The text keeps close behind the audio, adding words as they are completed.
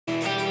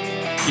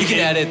You can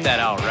edit that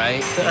out,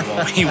 right?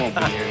 He won't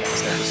be here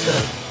next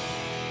episode.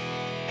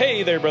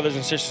 Hey there, brothers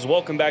and sisters.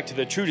 Welcome back to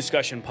the True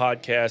Discussion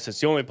Podcast. It's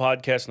the only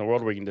podcast in the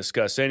world where we can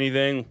discuss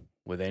anything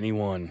with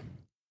anyone.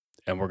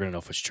 And we're going to know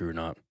if it's true or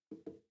not.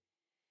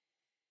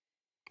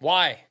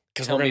 Why?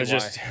 Because we're going to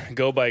just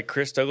go by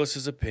Chris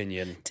Douglas's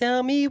opinion.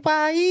 Tell me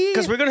why.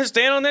 Because we're going to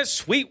stand on that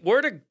sweet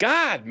word of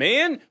God,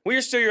 man. We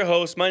are still your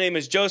hosts. My name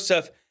is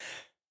Joseph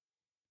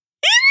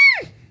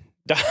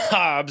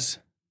Dobbs.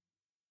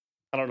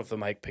 I don't know if the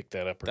mic picked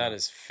that up or not. That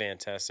is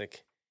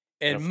fantastic.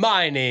 And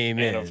my name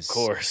is, of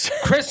course,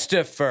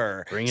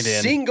 Christopher Bring it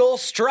in. Single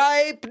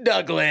Stripe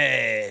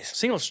Douglas.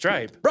 Single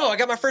stripe. Bro, I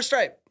got my first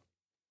stripe.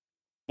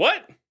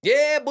 What?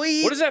 Yeah,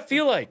 boy. What does that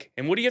feel like?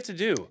 And what do you have to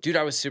do? Dude,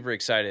 I was super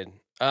excited.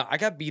 I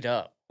got beat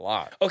up a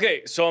lot.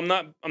 Okay, so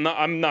I'm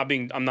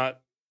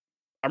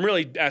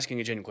really asking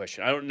a genuine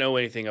question. I don't know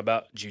anything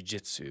about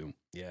jiu-jitsu.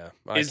 Yeah,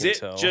 Is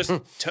it just...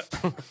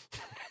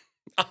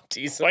 I'm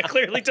teasing. I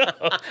clearly don't.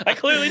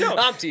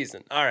 I'm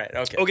teasing. All right,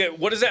 okay. Okay,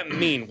 what does that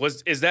mean?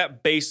 Is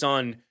that based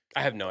on...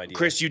 I have no idea.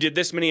 Chris, you did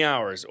this many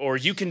hours, or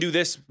you can do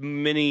this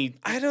many...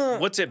 I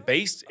don't... What's it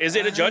based? Is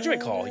it a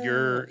judgment call?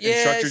 Your yeah,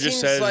 instructor it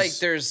just seems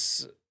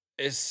says...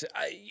 like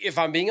if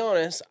I'm being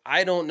honest,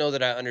 I don't know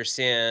that I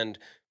understand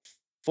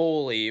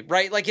fully,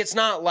 right? Like, it's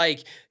not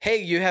like,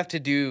 hey, you have to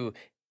do,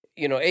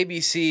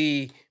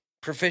 ABC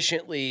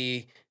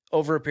proficiently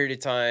over a period of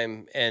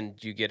time and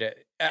you get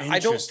it. I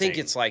don't think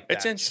it's like that.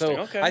 It's interesting.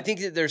 So okay. I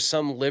think that there's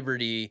some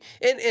liberty.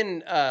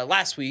 And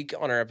last week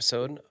on our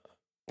episode,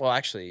 well,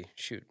 actually,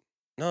 shoot.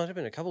 No, it had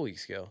been a couple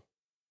weeks ago.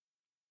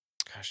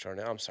 Gosh darn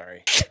it, I'm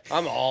sorry.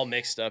 I'm all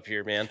mixed up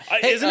here, man.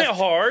 Hey, isn't it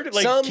hard?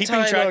 Like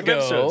keeping track of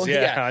episodes.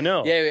 Yeah, I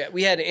know. Yeah,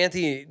 we had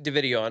Anthony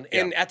DeVidio on.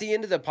 And at the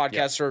end of the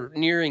podcast, or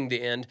nearing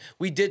the end,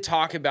 we did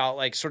talk about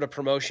like sort of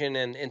promotion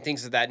and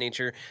things of that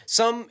nature.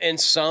 Some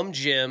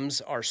gyms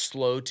are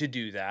slow to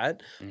do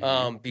that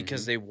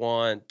because they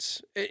want,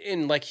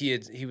 and like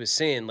he was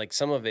saying, like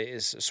some of it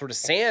is sort of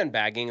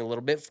sandbagging a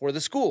little bit for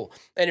the school.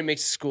 And it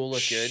makes the school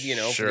look good,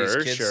 for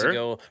these kids to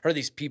go, or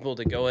these people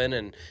to go in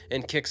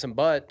and kick some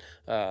butt.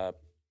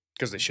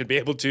 Because they should be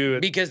able to.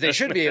 Because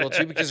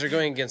they're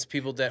going against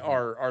people that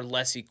are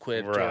less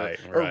equipped or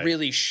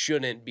really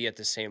shouldn't be at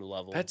the same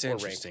level. That's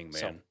interesting, man.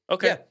 So,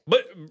 okay. Yeah.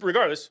 But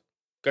regardless,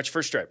 got your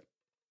first stripe.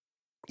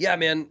 Yeah,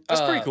 man. That's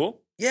pretty cool.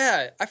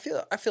 Yeah, I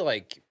feel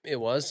like it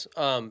was.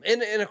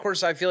 And of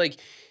course I feel like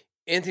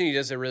Anthony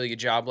does a really good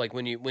job. Like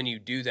when you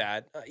do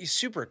that, he's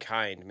super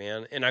kind,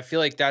 man. And I feel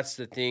like that's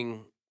the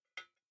thing.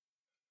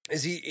 It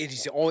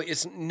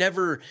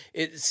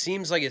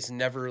seems like it's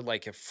never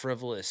like a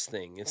frivolous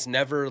thing. It's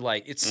never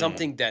like, it's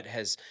something that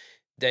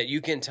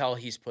you can tell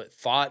he's put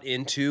thought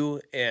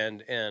into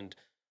and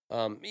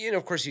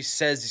of course he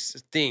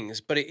says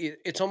things, but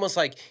it's almost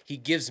like he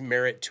gives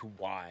merit to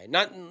why.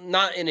 Not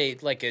in a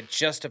like a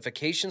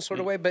justification sort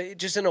of way, but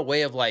just in a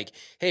way of like,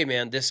 hey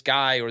man, this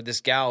guy or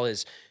this gal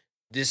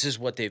this is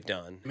what they've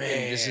done.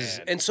 Man.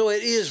 And so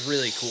it is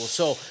really cool.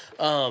 So,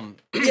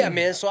 yeah,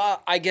 man. So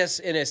I guess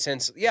in a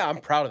sense, yeah, I'm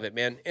proud of it,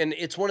 man. And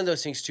it's one of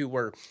those things too,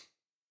 where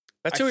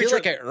I feel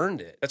like I earned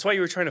it. That's why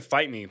you were trying to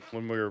fight me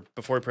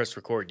before we pressed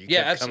record. You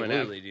kept coming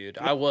absolutely, dude.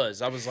 I was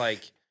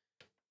like,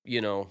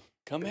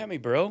 come at me,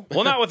 bro.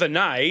 Well, not with a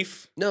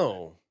knife.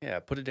 No. Yeah,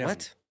 put it down.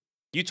 What?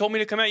 You told me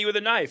to come at you with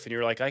a knife, and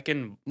you're like, I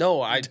can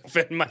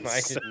defend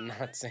myself. I did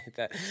not say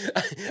that.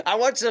 I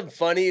watched some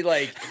funny,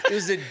 like, it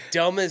was the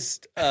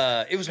dumbest,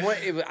 I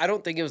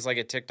don't think it was like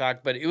a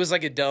TikTok, but it was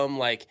like a dumb,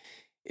 like,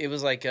 it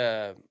was like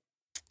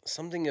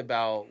something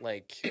about,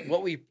 like,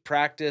 what we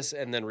practice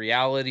and then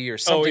reality or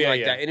something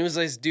that. And it was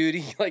this dude,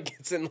 he, like,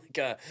 gets in,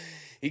 like,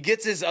 he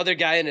gets this other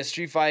guy in a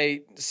street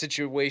fight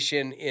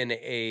situation in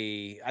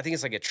I think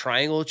it's like a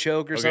triangle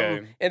choke or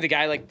something. And the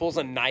guy like pulls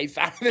a knife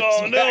out of his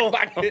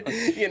back pocket,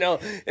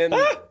 and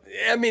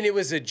I mean, it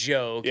was a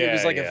joke. It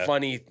was like a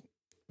funny,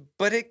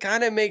 but it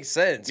kind of makes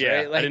sense,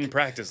 right? Like, I didn't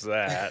practice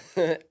that.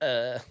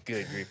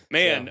 Good grief.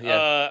 Man,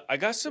 I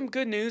got some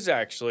good news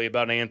actually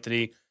about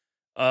Anthony.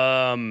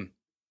 And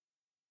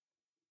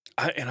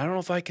I don't know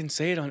if I can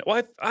say it on,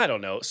 well, I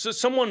don't know. So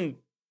someone,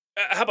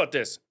 how about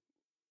this?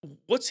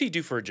 What's he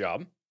do for a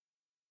job?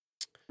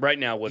 Right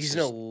now, he's an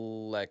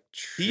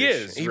electrician. He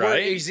is,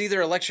 right? He's either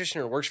an electrician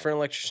or works for an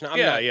electrician. I'm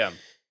not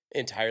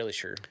entirely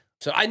sure.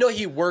 So I know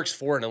he works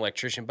for an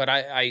electrician, but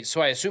I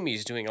assume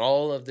he's doing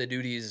all of the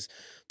duties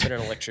that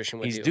an electrician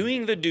would do. He's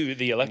doing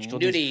the electrical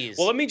duties.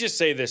 Well, let me just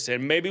say this,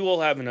 and maybe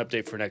we'll have an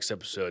update for next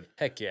episode.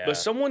 Heck yeah. But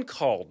someone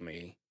called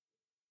me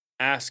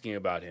asking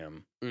about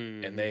him,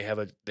 and they have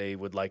a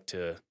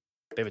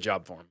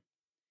job for him.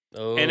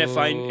 Oh.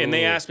 And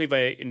they asked me if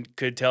I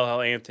could tell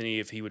how Anthony,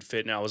 if he would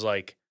fit, and I was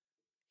like,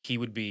 he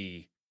would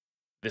be,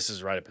 this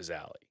is right up his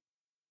alley.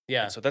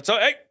 Yeah. And so that's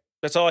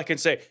all I can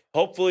say.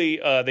 Hopefully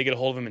they get a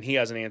hold of him and he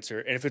has an answer.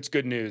 And if it's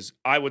good news,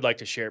 I would like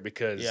to share it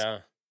because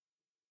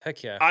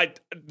heck yeah.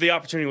 The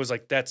opportunity was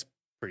like, that's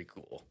pretty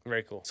cool.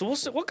 Very cool. So we'll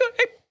see. We'll go.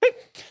 Hey.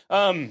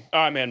 All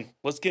right, man.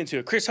 Let's get into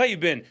it. Chris, how you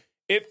been?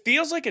 It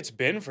feels like it's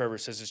been forever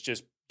since it's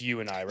just you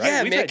and I, right?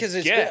 Yeah, We've man, had because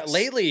it's guests. been,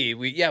 lately,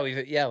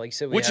 like you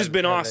said, Which has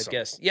been have awesome. had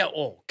guests. Yeah,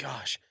 oh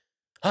gosh.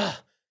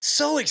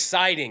 So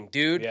exciting,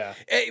 dude. Yeah.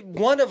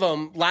 One of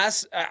them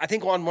I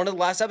think on one of the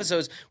last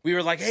episodes, we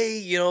were like,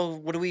 hey,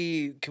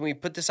 can we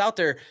put this out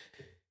there?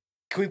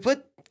 Can we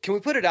put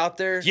it out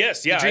there?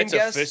 Yes, The yeah, dream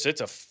guest?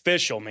 it's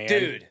official, man.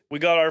 Dude. We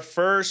got our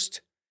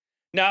first.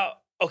 Now,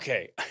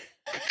 okay.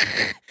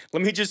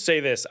 Let me just say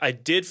this. I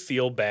did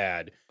feel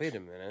bad Wait a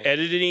minute.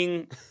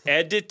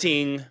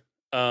 editing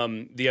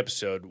the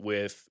episode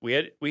with we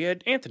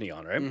had Anthony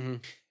on, right? Mm-hmm.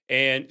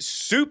 And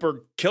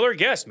super killer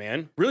guest,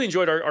 man. Really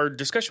enjoyed our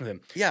discussion with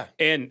him. Yeah.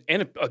 And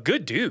a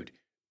good dude.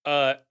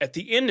 At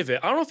the end of it,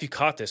 I don't know if you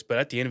caught this, but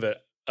at the end of it,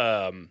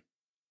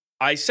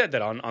 I said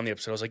that on the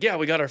episode. I was like, yeah,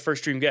 we got our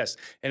first dream guest.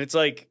 And it's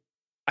like,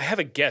 I have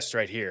a guest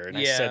right here. And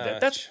I said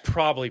that. That's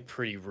probably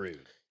pretty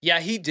rude. Yeah,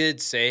 he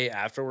did say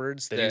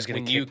afterwards that he was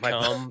when you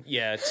come,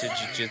 to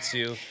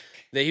jiu-jitsu,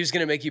 that he was going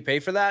to make you pay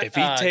for that. If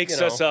he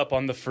takes us up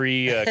on the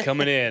free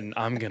coming in,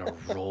 I'm going to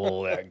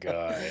roll that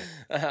guy.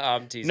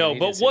 I'm teasing. No,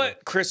 but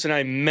what Chris and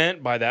I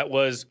meant by that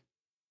was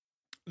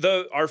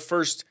our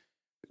first,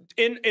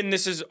 and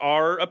this is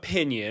our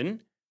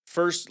opinion,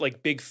 first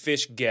like big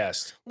fish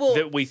guest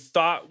that we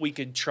thought we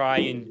could try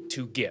and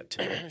to get.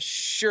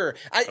 Sure.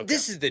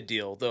 This is the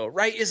deal though,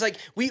 right? Is like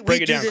we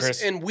do down, this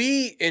Chris. and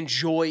we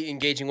enjoy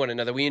engaging one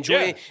another. We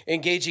enjoy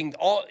engaging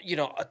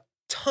a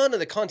ton of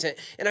the content.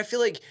 And I feel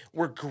like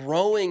we're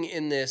growing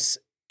in this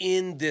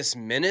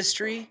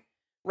ministry,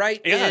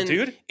 right? Yeah,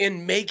 dude.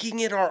 In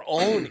making it our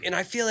own. And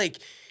I feel like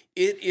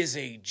it is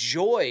a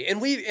joy.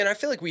 And I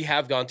feel like we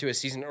have gone through a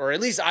season, or at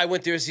least I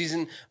went through a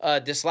season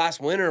this last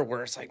winter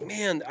where it's like,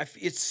 man,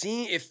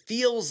 it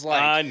feels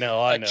like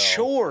a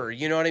chore,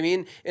 you know what I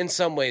mean? In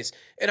some ways.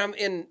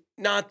 And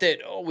not that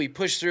we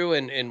push through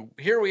and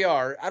here we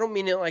are. I don't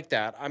mean it like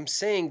that. I'm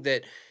saying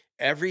that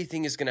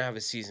everything is going to have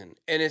a season.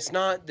 And it's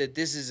not that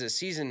this is a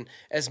season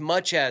as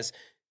much as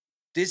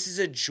this is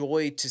a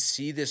joy to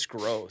see this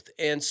growth.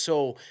 And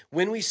so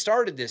when we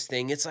started this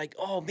thing, it's like,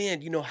 oh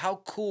man,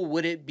 how cool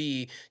would it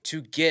be to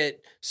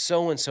get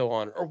so-and-so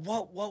on? Or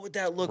what would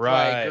that look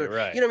like? Or,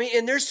 right. You know what I mean?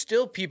 And there's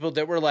still people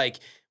that were like,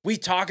 we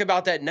talk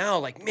about that now.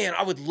 Like, man,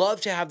 I would love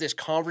to have this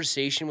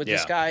conversation with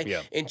this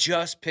guy and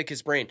just pick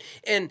his brain.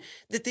 And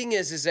the thing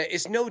is that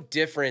it's no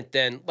different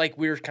than like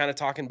we were kind of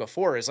talking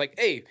before. Is like,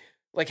 hey,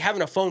 like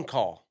having a phone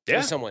call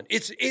with someone.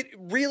 It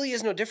really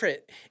is no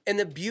different. And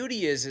the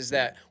beauty is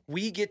that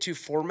we get to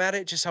format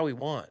it just how we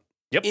want.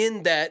 Yep.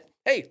 In that,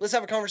 hey, let's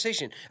have a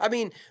conversation. I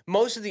mean,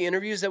 most of the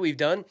interviews that we've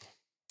done,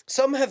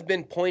 some have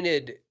been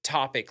pointed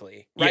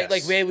topically, right? Yes.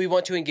 Like, hey, we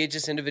want to engage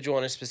this individual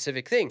on a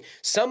specific thing.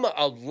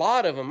 A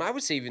lot of them, I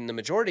would say even the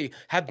majority,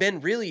 have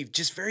been really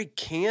just very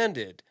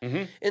candid.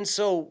 Mm-hmm. And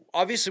so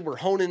obviously we're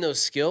honing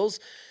those skills.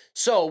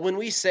 So when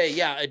we say,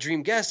 a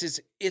dream guest,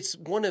 it's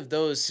one of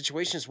those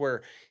situations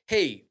where,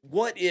 hey,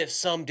 what if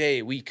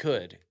someday we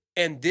could?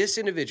 And this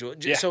individual,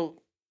 so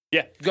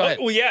go ahead.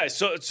 Well, yeah.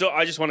 So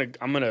I just want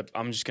to.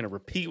 I'm just gonna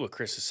repeat what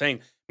Chris is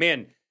saying,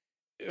 man.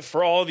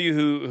 For all of you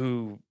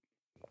who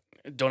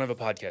don't have a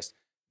podcast,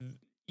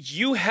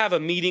 you have a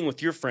meeting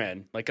with your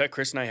friend, like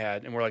Chris and I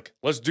had, and we're like,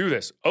 let's do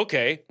this.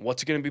 Okay,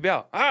 what's it gonna be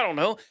about? I don't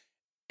know.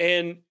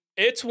 And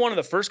it's one of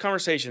the first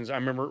conversations I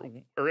remember,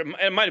 or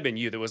it might have been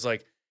you that was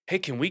like, hey,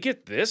 can we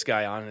get this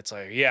guy on? And it's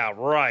like, yeah,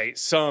 right.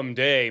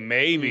 Someday,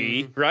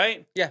 maybe,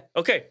 right? Yeah.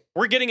 Okay,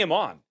 we're getting him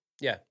on.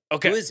 Yeah.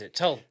 Okay. Who is it?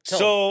 Tell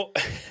so,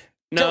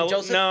 Tell him,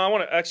 Joseph. I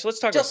want to actually let's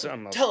talk Joseph,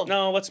 about. tell him.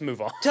 No, let's move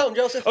on. Tell him,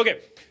 Joseph. Okay,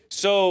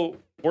 so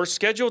we're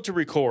scheduled to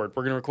record.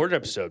 We're going to record an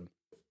episode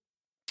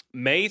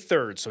May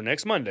 3rd. So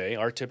next Monday,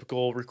 our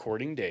typical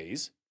recording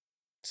days.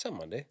 Some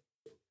Monday.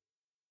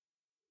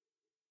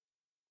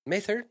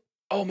 May 3rd?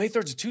 Oh, May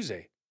 3rd's a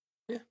Tuesday.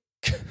 Yeah.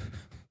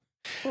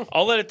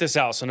 I'll edit this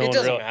out so It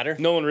doesn't matter.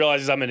 No one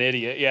realizes I'm an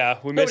idiot. Yeah,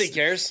 Nobody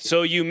cares.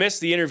 So you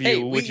missed the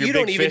interview with your you big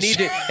don't even fish.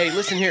 need to. Hey,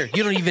 listen here.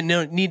 You don't even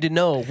need to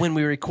know when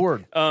we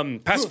record.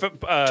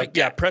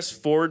 Press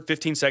forward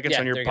 15 seconds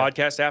on your there you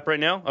podcast app right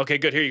now. Okay,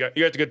 good. Here you go.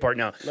 You're at the good part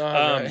now.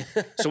 Right.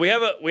 So we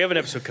have an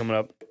episode coming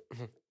up.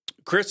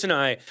 Chris and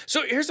I.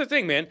 So here's the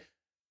thing, man.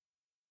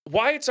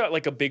 Why it's not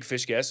like a big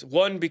fish guest?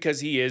 One, because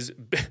he is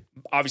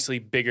obviously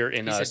bigger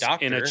in us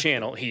in a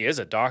channel. He is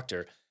a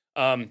doctor.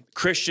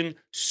 Christian,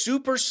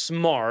 super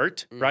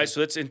smart, right?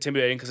 So that's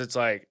intimidating because it's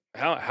like,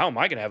 how am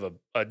I going to have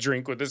a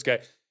drink with this guy?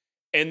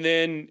 And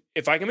then,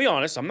 if I can be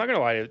honest, I'm not going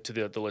to lie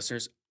to the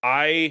listeners.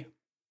 I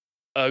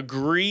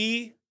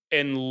agree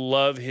and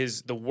love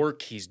the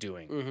work he's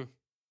doing. Mm-hmm.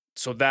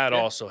 So that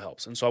also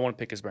helps. And so I want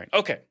to pick his brain.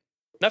 Okay,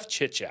 enough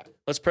chit chat.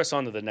 Let's press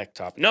on to the next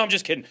topic. No, I'm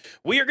just kidding.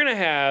 We are going to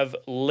have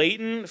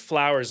Leighton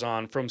Flowers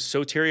on from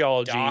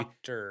Soteriology.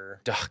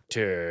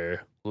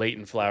 Dr.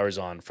 Leighton Flowers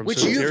on from Which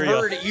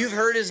Soteriology. you've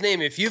heard his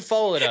name. If you've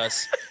followed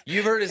us,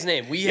 you've heard his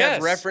name. We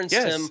have referenced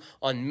him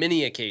on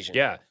many occasions.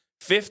 Yeah.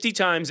 50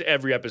 times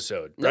every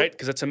episode, right?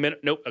 Because that's a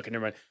minute. Nope. Okay,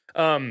 never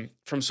mind.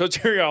 From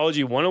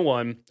Soteriology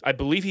 101, I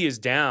believe he is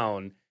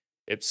down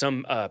at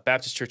some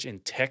Baptist church in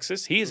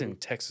Texas. He is in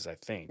Texas, I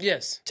think.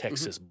 Yes.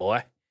 Texas,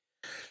 boy.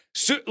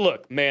 So,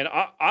 look, man,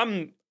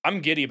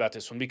 I'm giddy about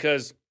this one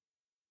because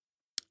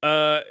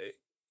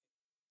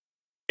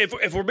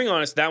if we're being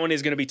honest, that one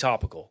is going to be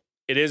topical.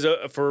 It is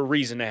for a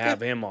reason to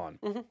have him on.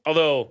 Mm-hmm.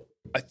 Although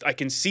I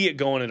can see it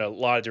going in a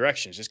lot of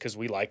directions just because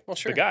we like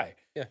the guy.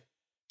 Yeah.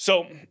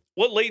 So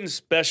what Leighton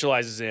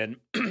specializes in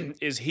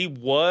is he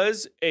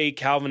was a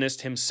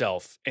Calvinist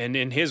himself. And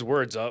in his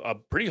words, a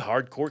pretty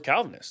hardcore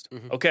Calvinist.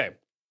 Mm-hmm. Okay.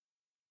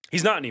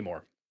 He's not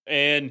anymore.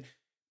 And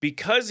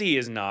because he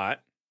is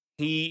not,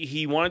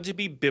 he wanted to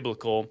be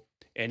biblical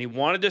and he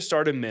wanted to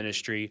start a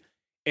ministry.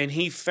 And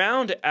he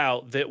found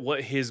out that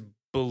what his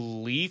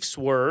beliefs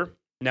were,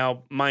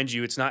 now, mind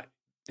you, it's not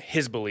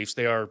his beliefs.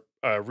 They are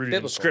rooted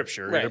in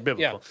Scripture. Right. They're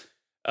biblical.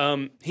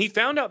 Yeah. He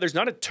found out there's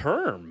not a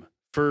term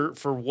for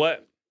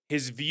what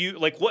his view,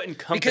 like what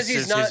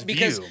encompasses his view.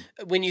 Because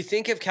when you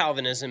think of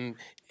Calvinism,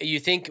 you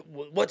think,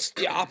 what's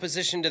the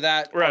opposition to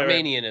that?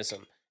 Arminianism.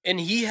 Right. And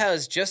he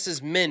has just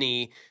as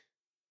many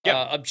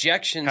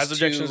objections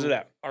to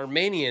that.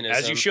 Arminianism.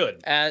 As you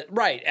should.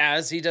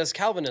 As he does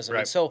Calvinism. Right.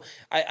 And so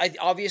I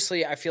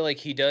obviously, I feel like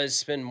he does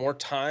spend more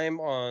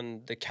time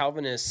on the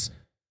Calvinist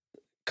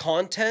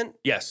content,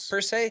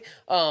 per se.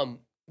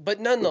 But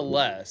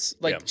nonetheless,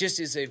 just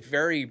is a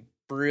very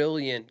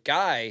brilliant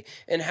guy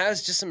and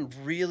has just some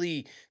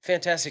really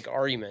fantastic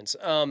arguments.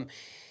 And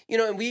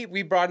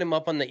we brought him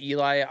up on the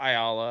Eli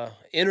Ayala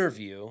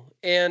interview,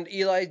 and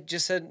Eli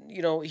just said,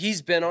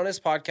 he's been on his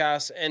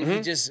podcast and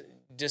he just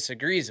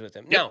disagrees with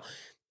him. Yep.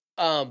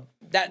 Now,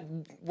 that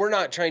we're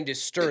not trying to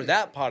stir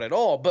that pot at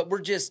all, but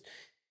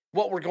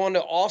what we're going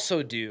to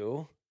also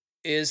do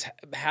is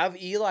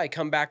have Eli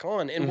come back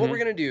on. And what we're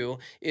going to do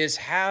is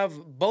have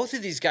both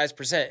of these guys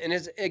present. And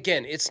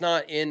it's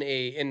not and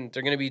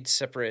they're going to be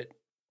separate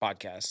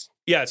podcasts.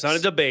 Yeah, it's not a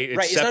debate.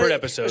 It's separate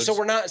episodes. So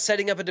we're not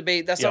setting up a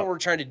debate. That's not what we're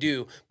trying to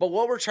do. But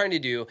what we're trying to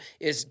do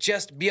is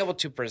just be able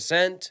to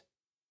present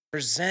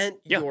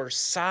your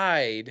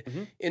side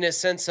in a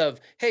sense of,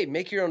 hey,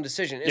 make your own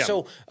decision. And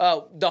so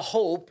the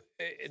hope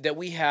that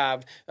we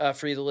have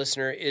for you, the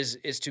listener,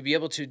 is to be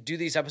able to do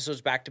these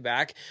episodes back to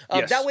back.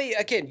 That way,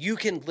 again, you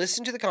can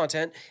listen to the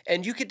content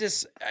and you could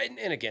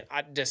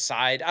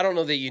decide. I don't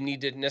know that you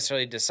need to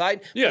necessarily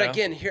decide, but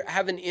again,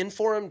 have an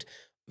informed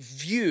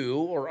view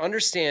or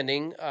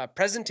understanding,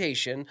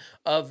 presentation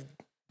of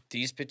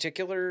these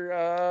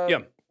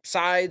particular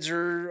sides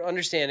or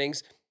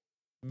understandings.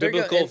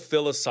 Biblical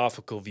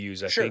philosophical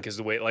views, I think, is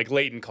the way, like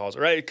Leighton calls it,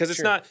 right? Because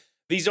it's not,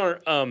 these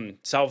aren't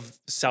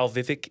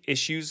salvific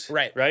issues,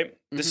 right?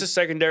 Mm-hmm. This is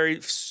secondary,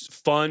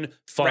 fun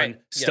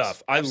stuff.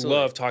 Yes, I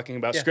love talking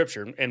about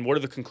Scripture and what are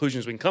the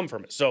conclusions we can come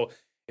from it. So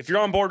if you're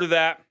on board with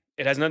that,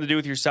 it has nothing to do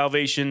with your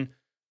salvation,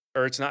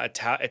 or it's not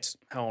it's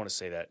how I want to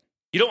say that.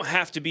 You don't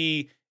have to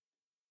be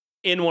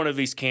in one of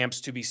these camps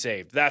to be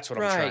saved. That's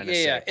what I'm trying to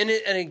say. Yeah. And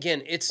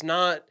again, it's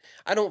not,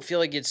 I don't feel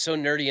like it's so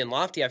nerdy and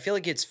lofty. I feel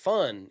like it's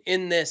fun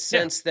in this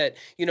sense that,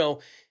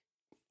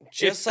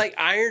 just like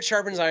iron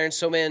sharpens iron,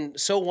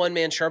 so one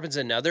man sharpens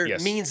another,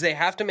 means they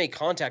have to make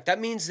contact. That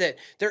means that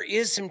there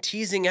is some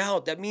teasing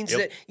out. That means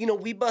that,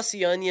 we bust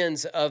the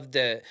onions of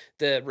the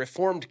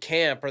Reformed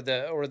camp or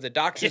the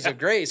doctrines of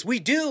grace. We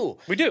do.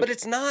 But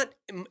it's not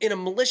in a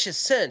malicious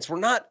sense. We're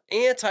not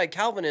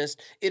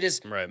anti-Calvinist. It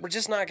is, we're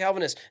just not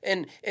Calvinist.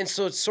 And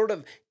so it's sort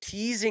of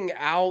teasing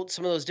out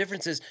some of those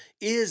differences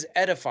is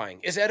edifying.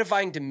 It's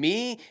edifying to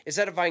me. It's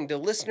edifying to the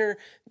listener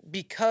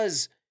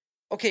because,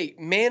 okay,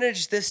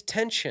 manage this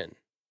tension.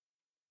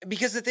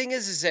 Because the thing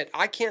is that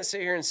I can't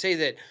sit here and say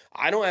that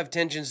I don't have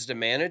tensions to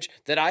manage,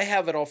 that I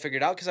have it all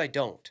figured out, because I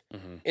don't.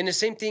 Mm-hmm. And the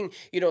same thing,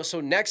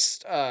 so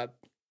next, I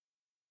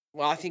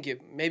think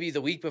maybe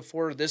the week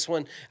before this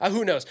one,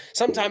 who knows?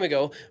 Some time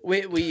ago,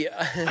 we we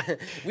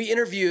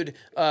interviewed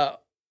R.L.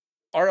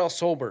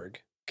 Solberg,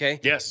 okay?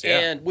 Yes,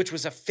 and which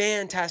was a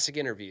fantastic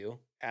interview,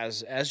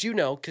 as you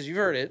know, because you've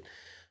heard it.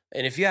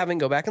 And if you haven't,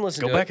 go back and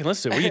listen to it. Go back and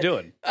listen to it. What are you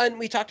doing? And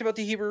we talked about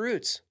the Hebrew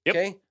roots. Yep.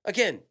 Okay.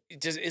 Again,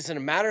 is it a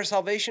matter of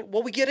salvation?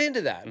 Well, we get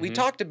into that. Mm-hmm. We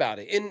talked about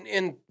it.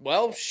 And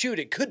well, shoot,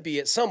 it could be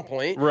at some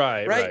point.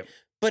 Right.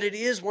 But it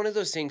is one of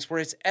those things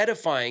where it's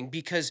edifying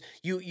because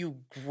you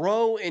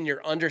grow in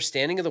your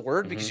understanding of the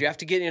word, because you have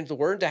to get into the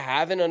word to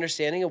have an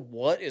understanding of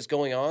what is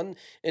going on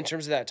in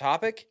terms of that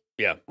topic.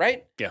 Yeah.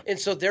 Right? Yeah. And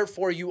so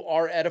therefore you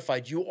are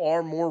edified. You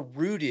are more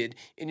rooted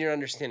in your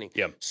understanding.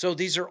 Yeah. So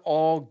these are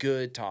all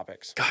good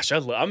topics. Gosh,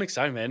 I'm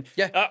excited, man.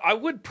 Yeah. I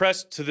would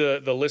press to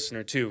the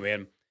listener too,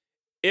 man.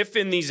 If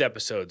in these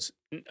episodes,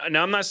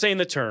 now I'm not saying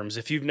the terms.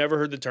 If you've never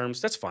heard the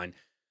terms, that's fine.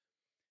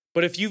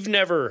 But if you've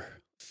never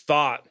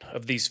thought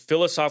of these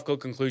philosophical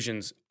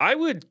conclusions, I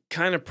would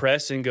kind of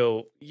press and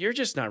go, you're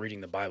just not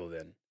reading the Bible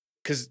then.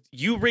 Because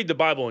you read the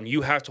Bible and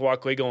you have to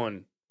walk away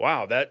going,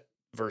 wow, that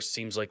verse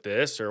seems like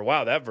this, or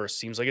wow, that verse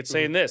seems like it's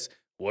saying this.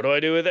 What do I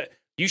do with it?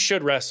 You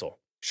should wrestle.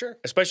 Sure.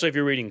 Especially if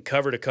you're reading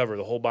cover to cover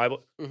the whole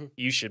Bible,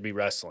 you should be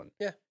wrestling.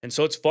 Yeah. And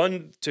so it's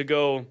fun to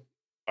go,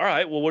 all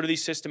right, well, what are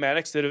these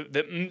systematics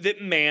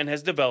that man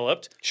has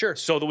developed? Sure.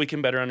 So that we can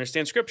better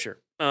understand Scripture.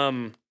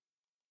 Anyhow,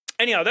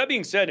 that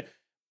being said,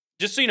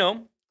 just so you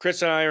know,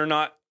 Chris and I are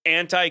not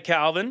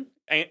anti-Calvinism.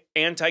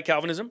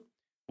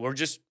 We're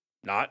just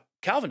not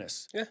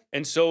Calvinists. Yeah.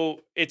 And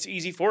so it's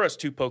easy for us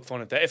to poke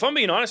fun at that. If I'm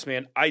being honest,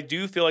 man, I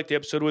do feel like the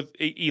episode with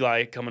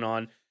Eli coming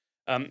on,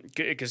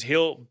 because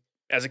he'll,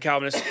 as a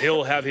Calvinist,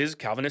 he'll have his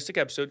Calvinistic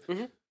episode.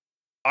 Mm-hmm.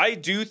 I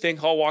do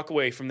think I'll walk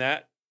away from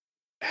that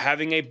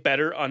having a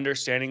better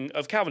understanding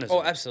of Calvinism.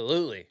 Oh,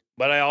 absolutely.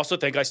 But I also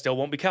think I still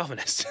won't be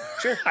Calvinist.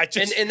 Sure.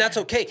 And that's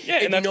okay.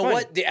 Yeah, and that's you know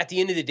fine. what? At the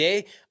end of the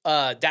day,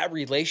 that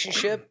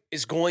relationship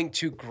is going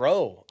to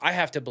grow. I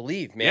have to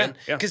believe, man.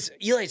 Yeah. Because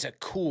Eli's a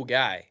cool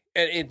guy.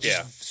 And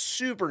just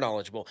super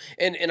knowledgeable.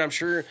 And I'm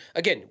sure,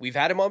 again, we've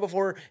had him on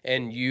before,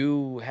 and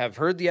you have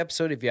heard the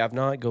episode. If you have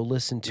not, go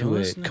listen to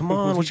it. Come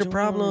on, what's your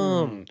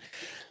problem?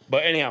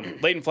 But anyhow,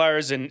 latent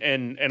flyers and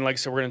like I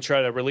said, we're going to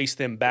try to release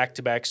them back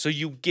to back so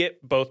you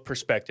get both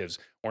perspectives.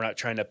 We're not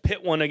trying to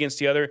pit one against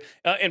the other.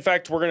 In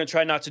fact, we're going to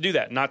try not to do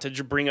that, not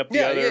to bring up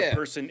the other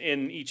person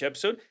in each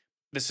episode.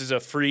 This is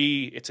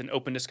it's an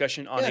open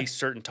discussion on a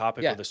certain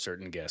topic with a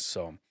certain guest.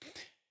 So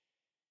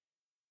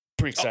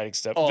pretty exciting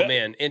stuff. Oh,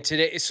 man. And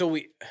today, so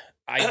we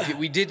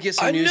did get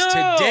some news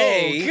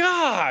today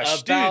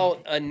about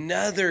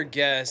another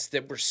guest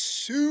that we're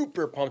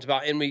super pumped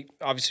about, and we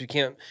obviously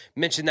can't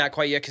mention that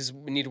quite yet because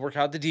we need to work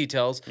out the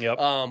details. Yep.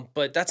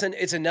 But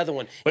it's another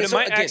one. But and it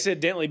might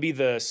accidentally be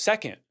the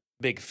second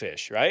big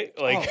fish, right?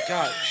 Like, oh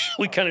gosh,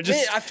 we kind of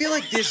just. Man, I feel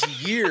like this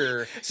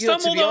year,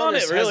 stumbled to be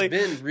honest, on it. Really,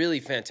 has been really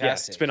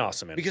fantastic. Yeah, it's been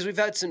awesome, man. Because we've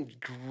had some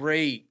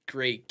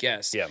great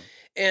guests. Yeah,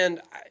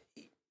 and.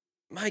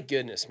 My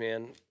goodness,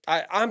 man.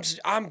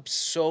 I'm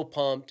so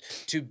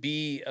pumped to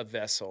be a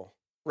vessel,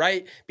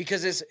 right?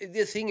 Because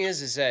the thing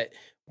is that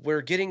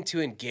we're getting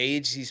to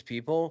engage these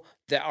people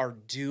that are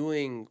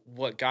doing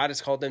what God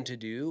has called them to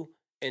do,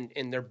 and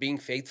they're being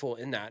faithful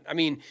in that. I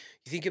mean,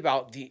 you think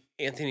about the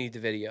Anthony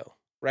DeVideo,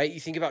 right?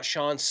 You think about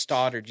Sean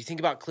Stoddard. You think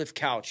about Cliff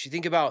Couch. You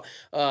think about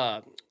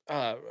Ron.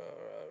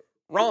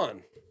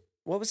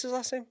 What was his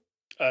last name?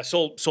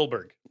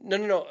 Solberg.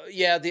 No.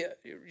 Yeah,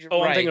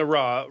 I'm thinking of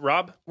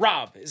Rob.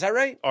 Rob, is that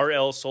right?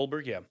 R.L.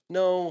 Solberg, yeah.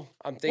 No,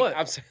 I'm thinking. What?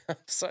 I'm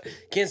sorry.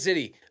 Kansas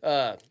City.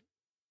 The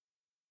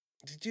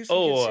dude from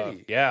Kansas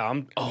City.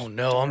 Yeah.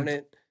 Darn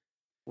it.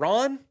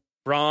 Ron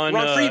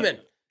Freeman.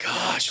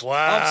 Gosh,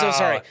 wow. I'm so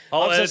sorry.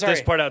 I'll edit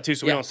this part out too,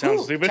 so we don't sound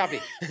stupid.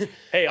 Choppy.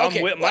 Hey,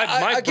 okay.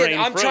 my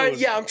brain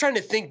froze. I'm trying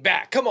to think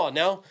back. Come on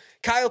now.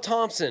 Kyle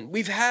Thompson.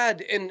 We've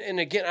had, and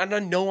again, I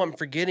know I'm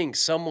forgetting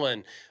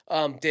someone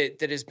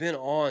that has been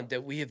on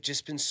that we have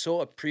just been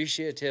so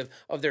appreciative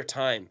of their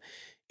time.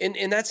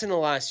 And that's in the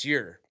last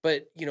year.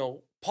 But,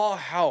 Paul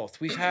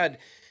Houth, we've had,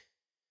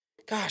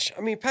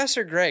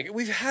 Pastor Greg,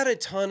 we've had a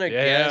ton of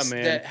guests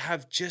that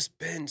have just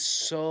been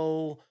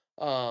so,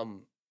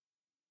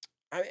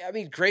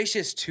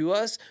 gracious to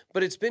us,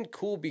 but it's been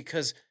cool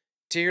because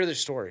to hear their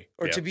story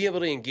or to be able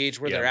to engage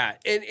where they're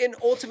at and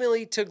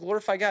ultimately to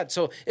glorify God.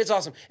 So it's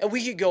awesome. And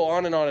we could go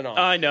on and on and on.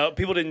 I know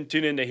people didn't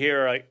tune in to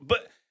hear,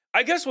 but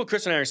I guess what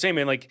Chris and I are saying,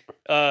 man, like,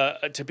 to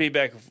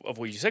piggyback of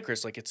what you said,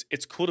 Chris, like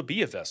it's cool to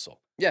be a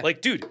vessel. Yeah.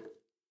 Like, dude,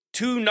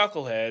 two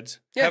knuckleheads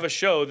have a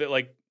show that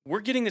like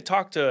we're getting to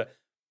talk to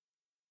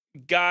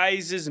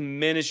guys'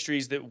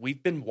 ministries that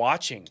we've been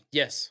watching.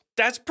 Yes.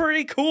 That's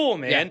pretty cool,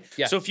 man.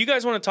 Yeah. So if you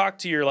guys want to talk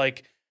to your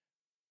like,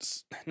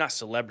 not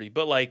celebrity,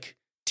 but like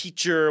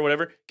teacher or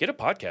whatever, get a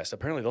podcast.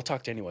 Apparently they'll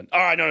talk to anyone. All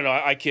right, no,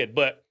 I kid,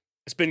 but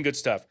it's been good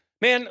stuff.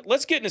 Man,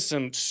 let's get into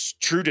some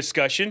true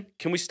discussion.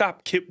 Can we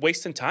stop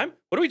wasting time?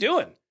 What are we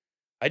doing?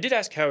 I did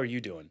ask, how are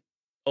you doing?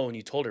 Oh, and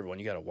you told everyone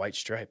you got a white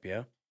stripe,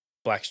 yeah?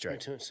 Black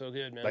stripe. I'm doing so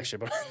good, man. Black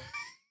stripe.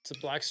 It's a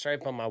black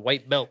stripe on my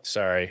white belt.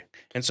 Sorry.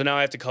 And so now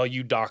I have to call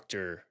you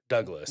Dr.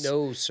 Douglas.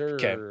 No, sir.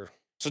 Okay.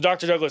 So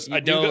Dr. Douglas,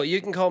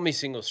 you can call me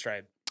single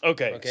stripe.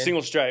 Okay,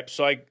 single stripe.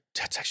 So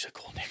that's actually a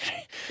cool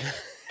nickname.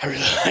 I really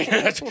like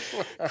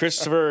that.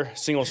 Christopher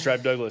Single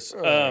Stripe Douglas.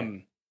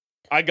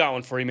 I got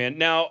one for you, man.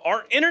 Now,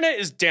 our internet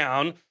is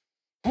down.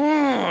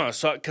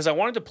 So, because I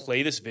wanted to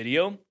play this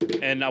video,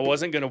 and I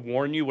wasn't going to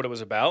warn you what it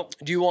was about.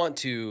 Do you want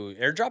to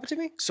airdrop it to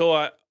me?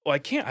 So, I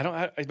can't. I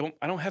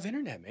don't have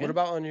internet, man. What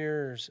about on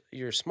your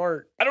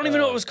smart? I don't even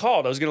know what it was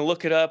called. I was going to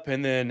look it up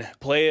and then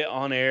play it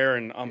on air.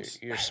 And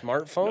your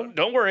smartphone. No,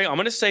 don't worry. I'm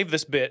going to save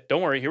this bit.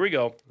 Don't worry. Here we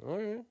go. All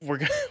right. We're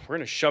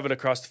gonna shove it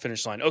across the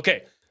finish line.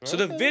 Okay. So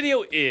the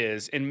video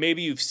is, and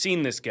maybe you've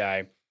seen this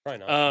guy.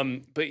 Probably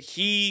not. But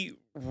he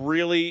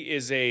really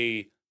is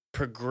a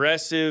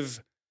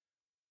progressive.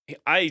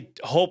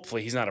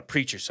 Hopefully he's not a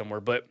preacher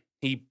somewhere, but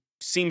he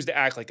seems to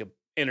act like an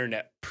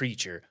internet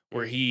preacher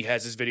where he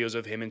has his videos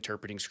of him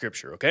interpreting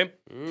scripture. Okay.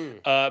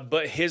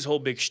 But his whole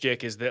big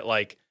shtick is that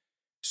like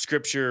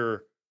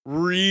scripture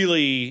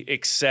really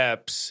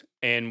accepts,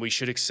 and we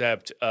should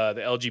accept the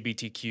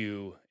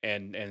LGBTQ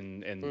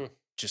and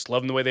just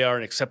love them the way they are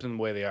and accept them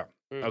the way they are.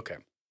 Okay.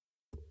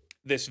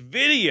 This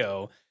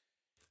video,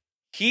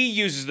 he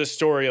uses the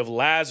story of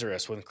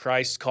Lazarus when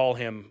Christ called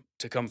him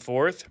to come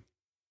forth.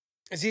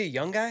 Is he a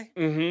young guy?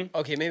 Mm-hmm.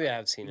 Okay, maybe I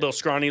have seen it. Little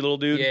scrawny little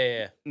dude.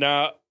 Yeah.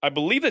 Now, I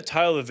believe the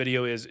title of the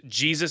video is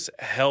Jesus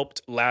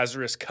Helped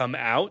Lazarus Come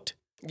Out.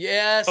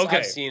 Yes, okay.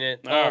 I've seen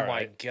it. All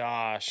my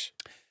gosh.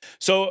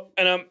 So,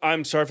 and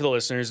I'm sorry for the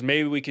listeners.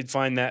 Maybe we could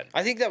find that.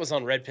 I think that was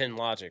on Red Pin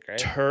Logic,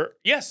 right?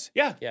 Yes.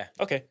 Yeah. Yeah.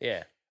 Okay.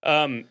 Yeah.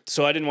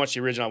 So I didn't watch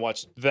the original. I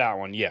watched that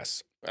one.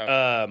 Yes.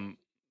 Okay.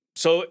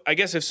 So I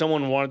guess if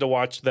someone wanted to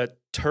watch that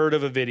turd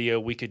of a video,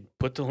 we could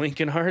put the link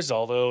in ours,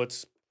 although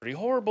it's pretty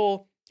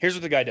horrible. Here's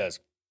what the guy does.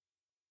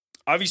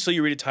 Obviously,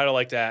 you read a title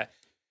like that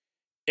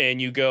and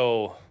you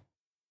go,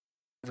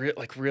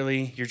 like,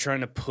 really? You're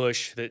trying to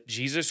push that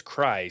Jesus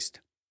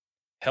Christ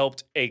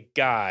helped a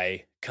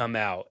guy come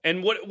out.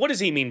 And what does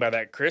he mean by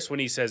that, Chris, when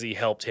he says he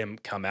helped him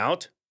come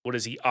out? What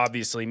does he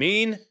obviously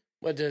mean?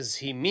 What does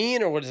he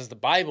mean, or what does the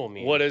Bible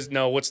mean?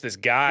 What's this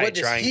guy what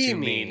does trying he to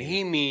mean?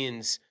 He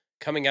means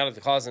coming out of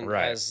the closet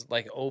as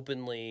like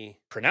openly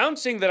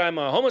pronouncing that I'm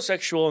a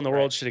homosexual and the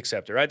world should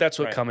accept it, right? That's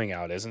what coming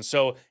out is. And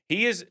so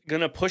he is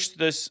going to push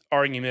this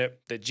argument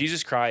that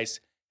Jesus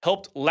Christ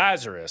helped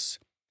Lazarus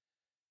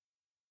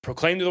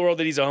proclaim to the world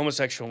that he's a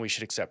homosexual and we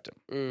should accept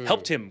him.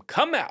 Helped him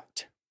come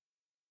out.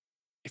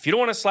 If you don't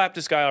want to slap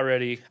this guy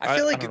already, I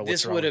feel like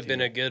this would have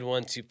been a good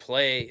one to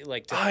play,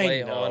 like to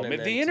play on.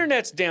 Maybe the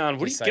internet's down.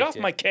 What do you get off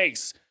my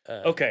case?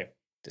 Okay.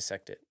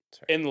 Dissect it.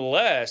 Sorry.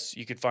 Unless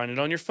you could find it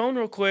on your phone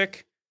real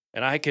quick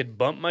and I could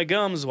bump my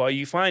gums while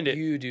you find it.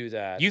 You do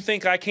that. You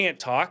think I can't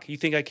talk? You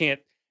think I can't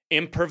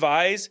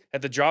improvise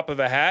at the drop of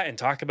a hat and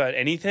talk about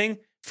anything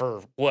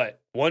for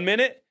what? 1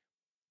 minute?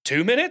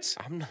 2 minutes?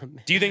 I'm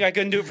not. Do you think I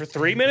couldn't do it for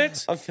 3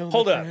 minutes?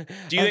 Hold up.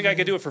 Do you think I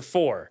could do it for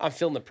 4? I'm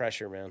feeling the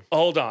pressure, man.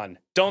 Hold on.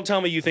 Don't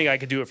tell me you think I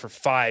could do it for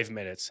 5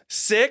 minutes.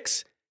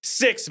 6?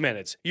 6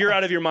 minutes. You're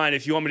out of your mind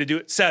if you want me to do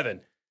it.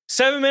 7.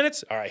 7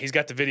 minutes? All right, he's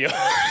got the video.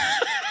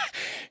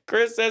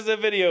 Chris has the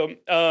video.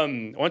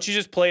 Why don't you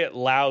just play it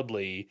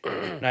loudly?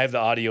 And I have the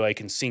audio. I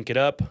can sync it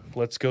up.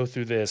 Let's go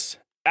through this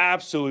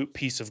absolute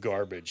piece of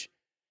garbage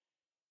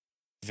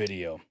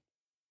video.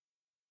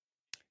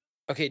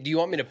 Okay, do you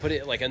want me to put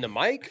it like on the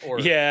mic or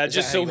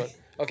just so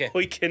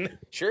we can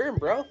Sure,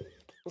 bro.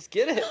 Let's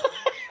get it.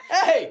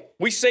 Hey,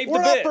 we saved we're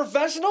the bit. Not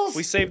professionals.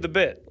 We saved the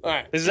bit. All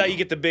right. This is how you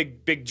get the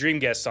big dream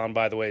guests on,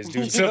 by the way, is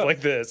doing stuff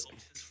like this.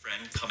 His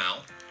friend come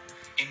out.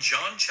 In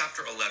John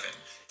chapter 11,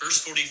 verse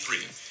 43,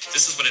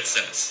 this is what it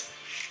says.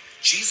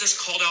 Jesus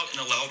called out in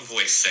a loud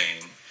voice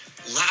saying,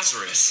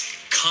 Lazarus,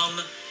 come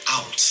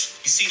out.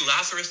 You see,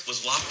 Lazarus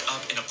was locked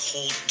up in a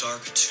cold,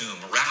 dark tomb,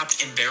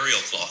 wrapped in burial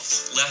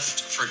cloths,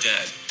 left for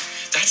dead.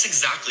 That's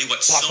exactly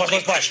what so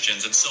many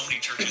Christians and so many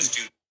churches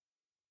do.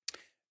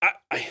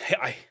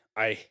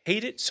 I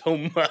hate it so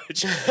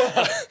much.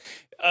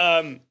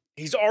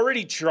 He's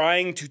already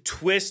trying to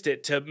twist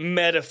it to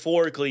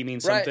metaphorically mean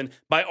something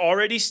by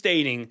already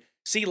stating,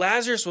 see,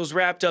 Lazarus was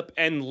wrapped up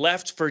and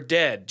left for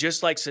dead,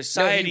 just like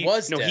society.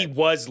 He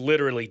was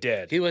literally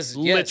dead. He was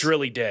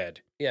literally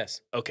dead.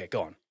 Yes. Okay,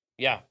 go on.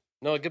 Yeah.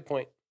 No, good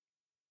point.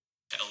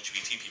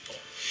 LGBT people.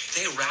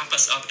 They wrap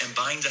us up and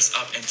bind us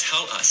up and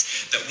tell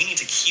us that we need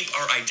to keep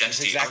our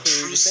identity, our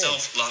true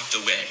self locked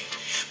away.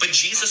 But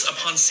Jesus,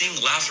 upon seeing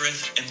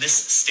Lazarus in this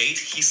state,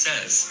 he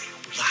says,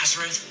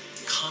 Lazarus,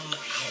 come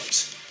out.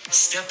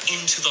 Step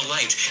into the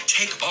light.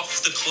 Take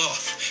off the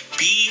cloth.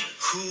 Be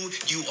who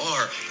you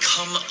are.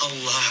 Come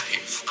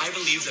alive. I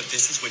believe that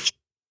this is what...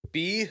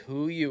 Be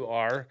who you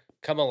are.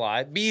 Come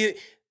alive.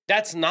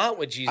 That's not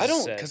what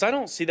Jesus said. Because I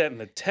don't see that in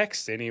the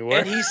text anywhere.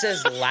 And he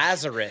says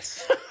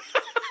Lazarus.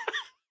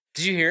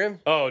 Did you hear him?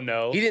 Oh,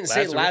 no. He didn't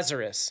say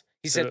Lazarus.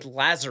 He said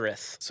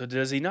Lazarus. So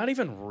does he not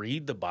even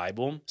read the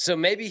Bible? So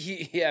maybe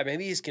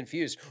maybe he's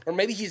confused. Or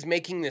maybe he's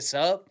making this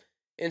up,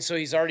 and so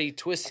he's already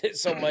twisted it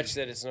so much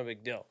that it's no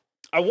big deal.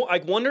 I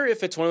wonder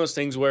if it's one of those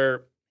things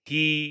where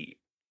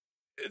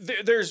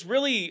there's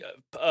really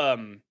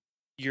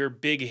your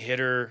big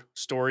hitter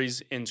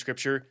stories in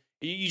Scripture.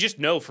 You just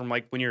know from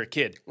like when you're a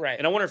kid. Right.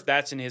 And I wonder if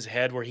that's in his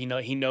head where he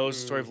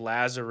knows the story of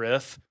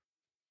Lazarus,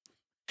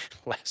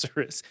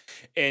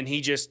 and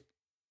he's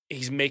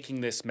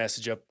making this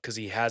message up because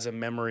he has a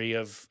memory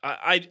of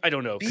I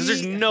don't know, because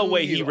there's no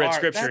way he read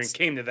Scripture and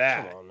came to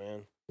that. Come on,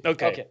 man.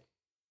 Okay.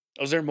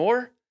 Oh, is there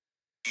more?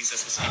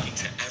 Jesus is speaking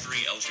to every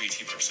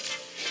LGBT person.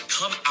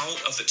 Come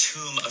out of the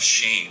tomb of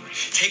shame.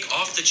 Take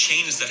off the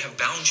chains that have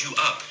bound you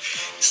up.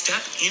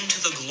 Step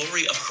into the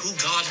glory of who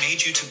God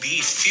made you to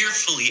be,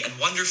 fearfully and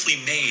wonderfully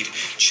made,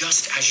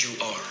 just as you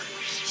are.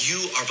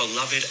 You are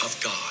beloved of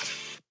God.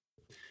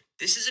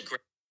 This is a great...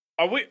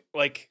 Are we,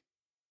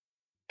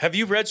 have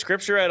you read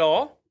Scripture at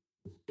all?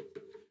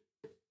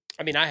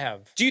 I mean, I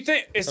have. Do you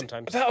think...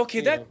 Sometimes.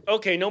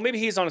 No, maybe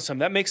he's on to something.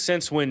 That makes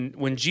sense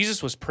when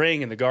Jesus was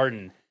praying in the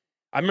garden.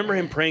 I remember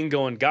him praying,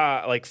 going,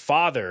 God,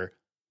 Father,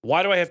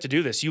 why do I have to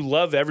do this? You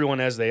love everyone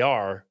as they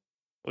are.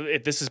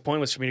 This is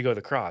pointless for me to go to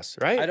the cross,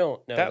 right? I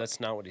don't know. That's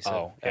not what he said.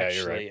 Oh, yeah, actually,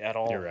 you're right. At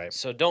all. You're right.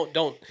 So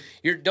don't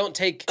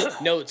take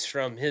notes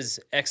from his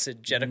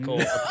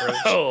exegetical approach.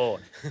 Oh,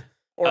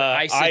 or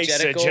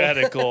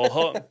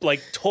eisegetical.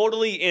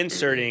 Totally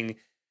inserting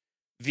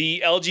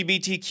the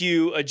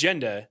LGBTQ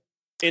agenda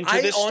into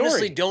this story. I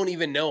honestly don't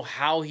even know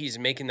how he's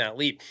making that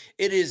leap.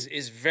 It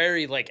is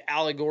very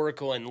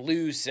allegorical and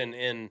loose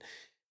and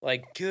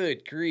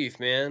good grief,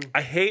 man.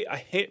 I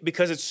hate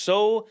because it's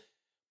so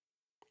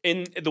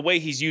in the way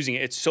he's using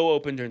it, it's so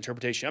open to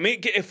interpretation. I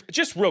mean, if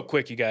just real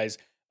quick, you guys,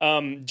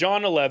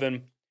 John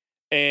 11,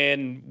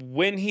 and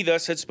when he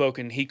thus had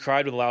spoken, he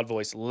cried with a loud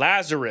voice,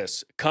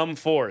 Lazarus, come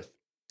forth.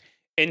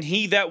 And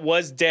he that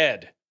was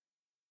dead,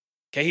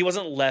 okay, he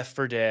wasn't left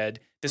for dead.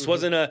 This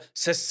wasn't a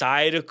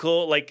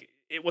societal, like,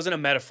 it wasn't a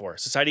metaphor.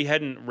 Society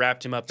hadn't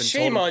wrapped him up and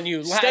shame told him, on you,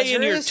 Lazarus. stay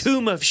in your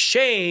tomb of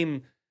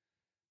shame,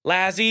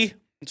 Lazzy.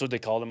 That's what they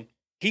called him.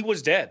 He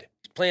was dead.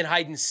 Playing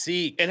hide and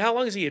seek. And how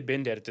long has he had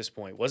been dead at this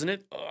point? Wasn't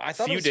it? I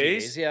thought few it was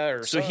days. Yeah.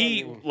 Or so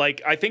he,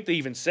 like, I think they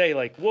even say,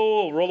 like,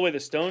 whoa, roll away the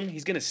stone.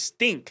 He's going to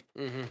stink.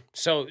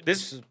 So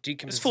this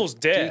fool's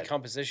dead.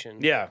 Decomposition.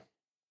 Yeah.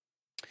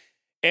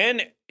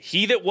 And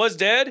he that was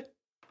dead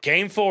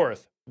came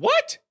forth.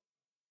 What?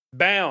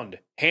 Bound,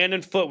 hand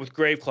and foot with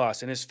grave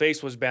cloths, and his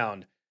face was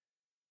bound.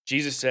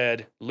 Jesus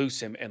said,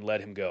 loose him and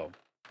let him go.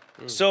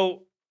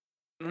 So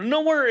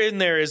nowhere in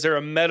there is there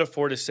a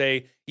metaphor to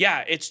say,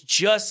 yeah, it's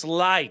just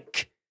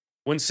like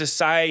when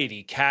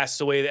society casts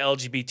away the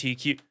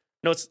LGBTQ.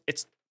 No,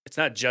 it's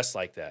not just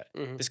like that.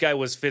 This guy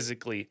was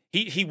physically,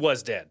 he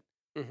was dead.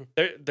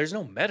 There's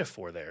no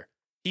metaphor there.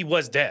 He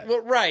was dead.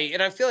 Well, right.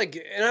 And I feel like,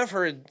 and I've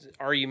heard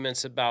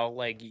arguments about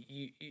like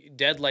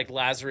dead like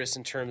Lazarus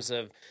in terms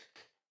of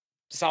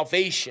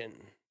salvation.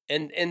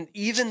 And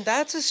even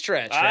that's a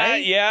stretch, right?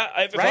 Yeah.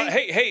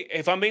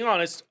 If I'm being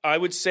honest, I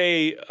would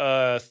say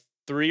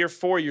 3 or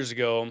 4 years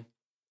ago,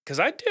 because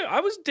I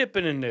was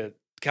dipping into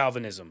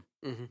Calvinism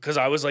because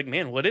I was like,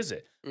 man, what is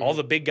it? All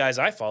the big guys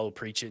I follow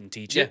preach it and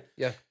teach it.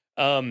 Yeah.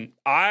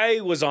 I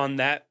was on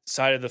that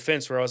side of the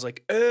fence where I was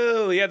like,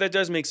 oh, yeah, that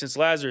does make sense.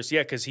 Lazarus,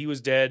 yeah, because he was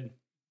dead.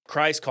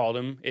 Christ called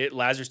him.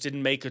 Lazarus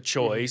didn't make a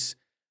choice.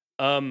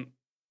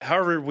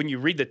 However, when you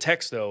read the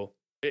text, though,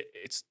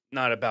 it's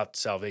not about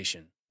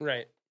salvation.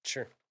 Right.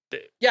 Sure.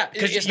 Yeah,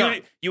 because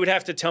you would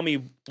have to tell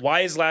me, why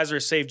is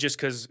Lazarus saved just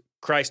because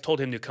Christ told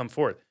him to come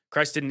forth?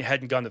 Christ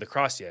hadn't gone to the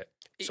cross yet.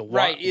 So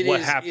what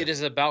happened? It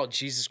is about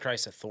Jesus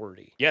Christ's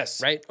authority.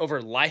 Yes. Right?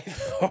 Over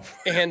life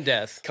and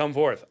death. Come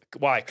forth.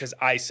 Why? Because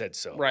I said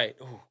so. Right.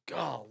 Oh,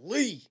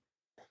 golly.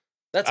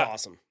 That's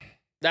awesome.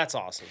 That's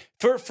awesome.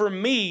 For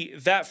me,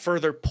 that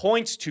further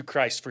points to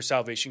Christ for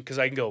salvation, because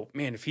I can go,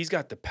 man, if he's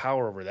got the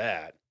power over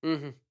that,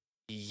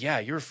 yeah,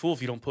 you're a fool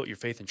if you don't put your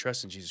faith and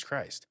trust in Jesus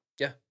Christ.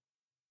 Yeah.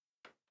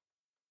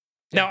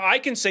 Now, I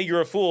can say you're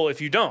a fool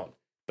if you don't,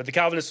 but the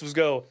Calvinists would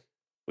go,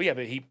 well, yeah,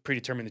 but he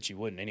predetermined that you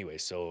wouldn't anyway,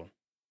 so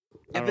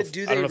yeah, but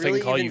do they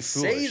really even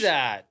say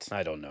that?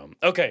 I don't know.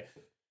 Okay.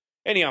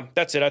 Anyhow,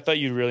 that's it. I thought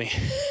you'd really...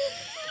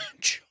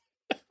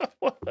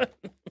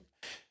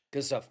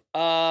 Good stuff.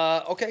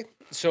 Okay.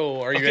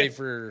 So are you ready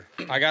for...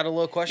 I got a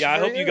little question for you.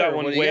 Yeah, I hope you got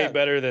one way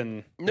better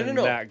than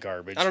that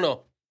garbage. I don't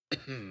know.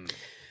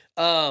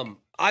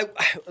 I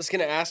was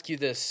going to ask you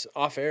this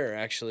off air,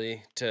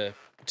 actually, to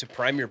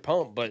prime your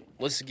pump, but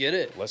let's get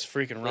it. Let's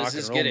freaking rock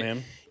and roll,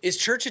 man. Is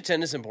church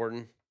attendance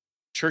important?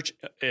 Church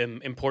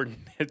important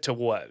to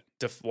what?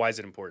 Why is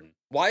it important?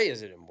 Why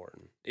is it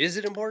important? Is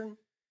it important?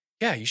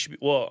 Yeah, you should be.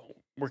 Well,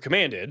 we're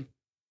commanded.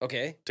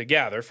 Okay. To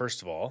gather,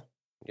 first of all.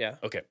 Yeah.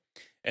 Okay.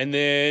 And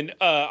then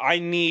I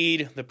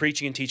need the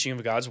preaching and teaching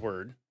of God's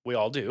word. We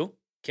all do.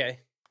 Okay.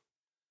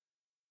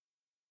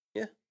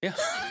 Yeah. Yeah.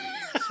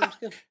 Seems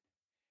good.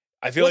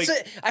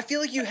 I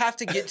feel like you have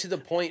to get to the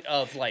point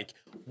of like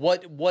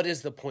what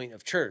is the point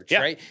of church,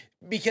 right?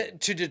 Because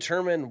to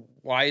determine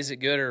why is it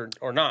good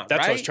or not. That's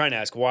right? what I was trying to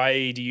ask.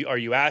 Why are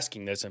you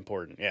asking this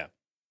important? Yeah.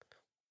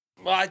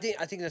 Well, I think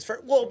that's fair.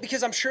 Well,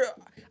 because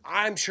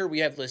I'm sure we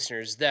have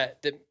listeners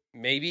that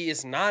maybe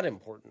it's not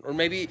important, or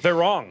maybe they're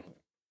wrong.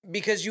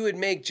 Because you would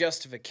make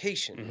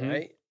justification,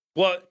 right?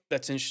 Well,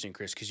 that's interesting,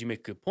 Chris, because you make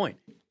a good point.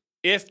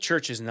 If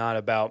church is not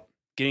about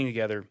getting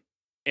together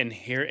and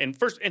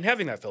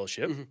having that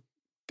fellowship,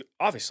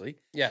 obviously,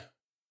 yeah,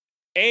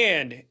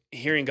 and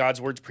hearing God's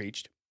words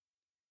preached,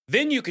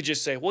 then you could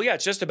just say, well, yeah,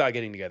 it's just about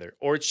getting together,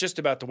 or it's just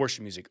about the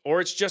worship music,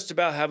 or it's just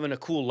about having a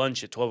cool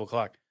lunch at 12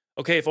 o'clock.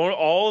 Okay, if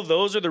all of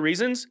those are the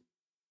reasons,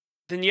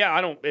 then yeah,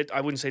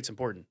 I wouldn't say it's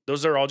important.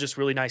 Those are all just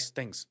really nice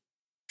things.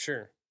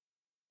 Sure.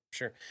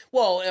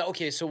 Well,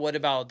 okay, so what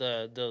about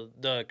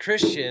the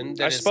Christian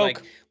that is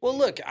like, well,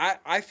 look,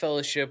 I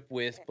fellowship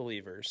with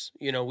believers.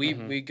 You know,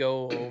 we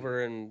go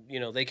over and, you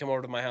know, they come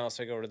over to my house,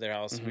 I go over to their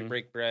house, we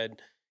break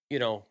bread, you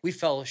know, we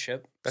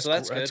fellowship. That's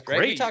good, right?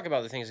 Great. We talk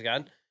about the things of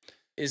God.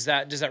 Does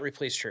that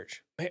replace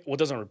church? Well, it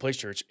doesn't replace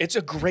church. It's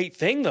a great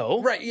thing,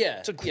 though. Right, yeah.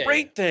 It's a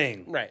great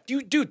thing. Right.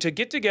 Dude, to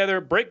get together,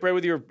 break bread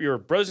with your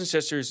brothers and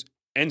sisters,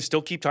 and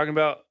still keep talking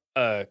about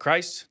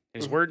Christ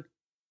and His Word,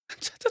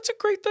 that's a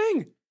great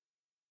thing.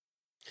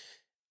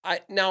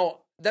 Now,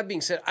 that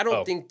being said, I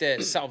don't think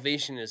that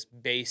salvation is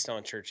based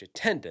on church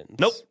attendance.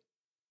 Nope.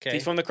 Okay.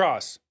 Thief on the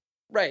cross.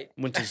 Right.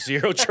 Went to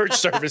 0 church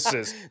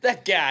services.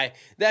 That guy,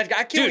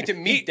 I can't wait to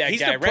meet that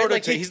guy, right?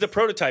 Like he's the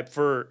prototype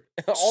for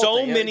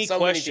so many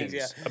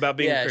questions about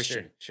being a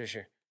Christian.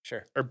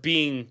 Sure. Or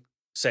being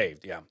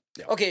saved, yeah.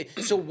 Okay,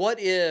 so what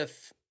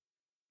if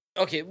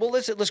Okay, well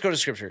let's go to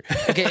scripture.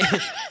 Okay,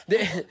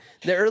 the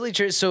early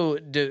church. So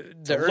the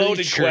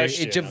early church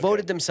question. it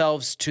devoted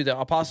themselves to the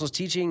apostles'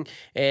 teaching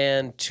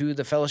and to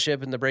the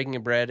fellowship and the breaking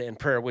of bread and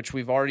prayer, which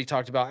we've already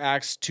talked about.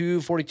 Acts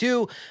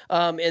 2:42,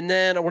 and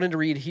then I wanted to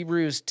read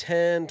Hebrews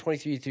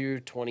 10:23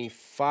 through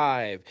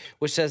 25,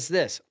 which says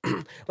this: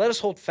 Let us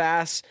hold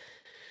fast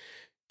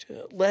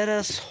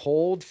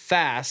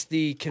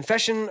the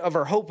confession of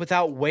our hope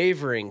without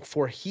wavering,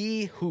 for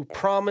he who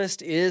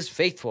promised is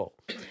faithful.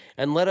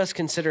 And let us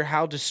consider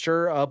how to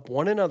stir up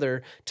one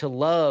another to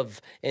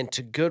love and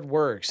to good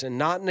works, and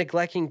not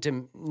neglecting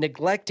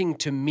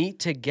to meet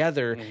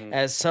together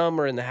as some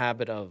are in the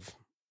habit of,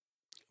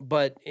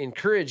 but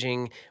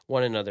encouraging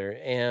one another,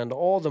 and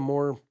all the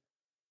more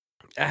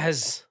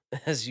as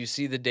you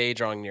see the day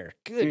drawing near.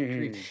 Good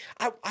grief.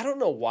 I don't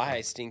know why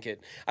I stink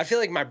it. I feel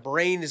like my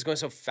brain is going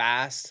so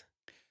fast.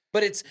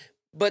 But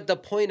the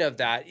point of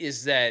that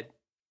is that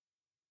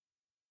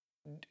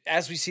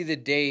as we see the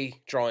day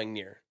drawing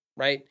near,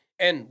 right?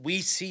 And we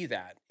see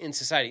that in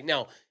society.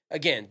 Now,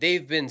 again,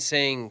 they've been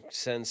saying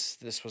since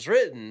this was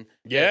written,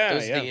 that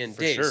those are the end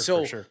days. Sure,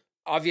 so for sure.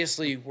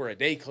 obviously we're a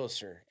day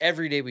closer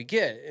every day we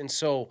get. And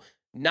so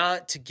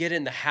not to get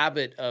in the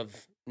habit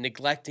of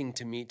neglecting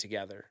to meet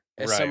together,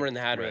 as some are in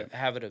the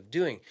habit of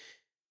doing.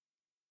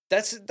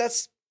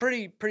 That's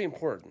pretty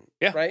important.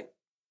 Yeah. Right?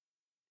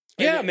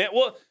 Yeah, man.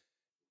 Well,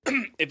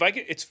 if I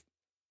could, it's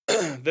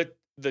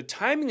the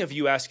timing of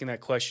you asking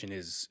that question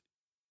is,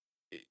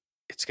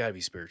 it's got to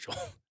be spiritual,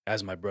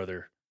 as my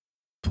brother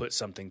put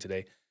something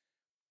today,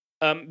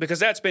 because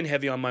that's been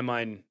heavy on my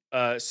mind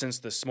since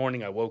this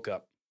morning I woke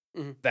up.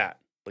 That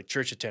like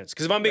church attendance,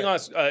 because if I'm being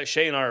honest,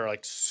 Shay and I are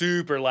like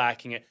super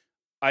lacking it.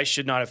 I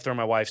should not have thrown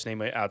my wife's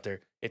name out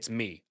there. It's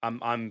me.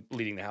 I'm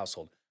leading the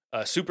household.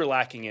 Super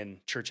lacking in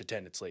church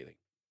attendance lately.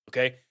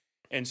 Okay,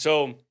 and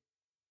so.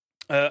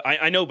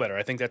 I know better.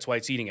 I think that's why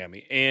it's eating at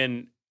me.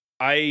 And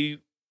I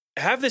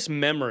have this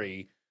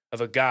memory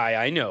of a guy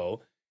I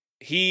know.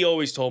 He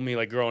always told me,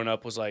 like, growing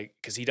up was like,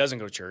 because he doesn't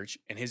go to church.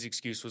 And his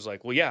excuse was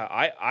like, well, yeah,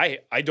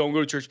 I don't go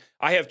to church.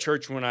 I have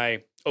church when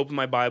I open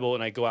my Bible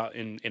and I go out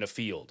in a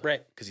field.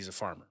 Right. Because he's a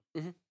farmer.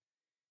 And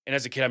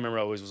as a kid, I remember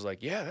I always was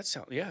like, that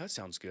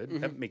sounds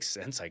good. That makes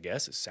sense, I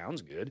guess. It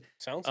sounds good.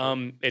 Sounds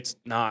good. It's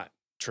not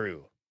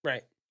true.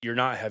 Right. You're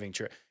not having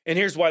church. And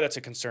here's why that's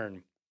a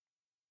concern.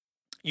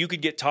 You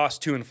could get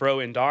tossed to and fro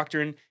in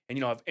doctrine, and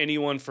you don't have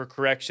anyone for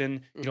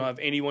correction. You don't have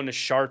anyone to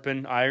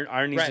sharpen iron.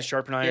 Iron needs to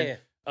sharpen iron.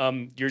 Yeah.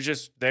 You're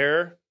just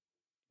there,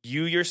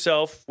 you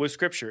yourself with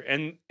Scripture,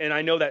 and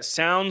I know that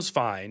sounds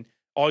fine.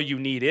 All you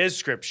need is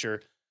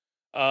Scripture,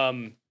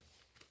 but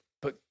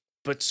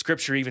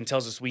Scripture even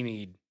tells us we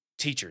need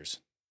teachers.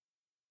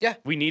 Yeah,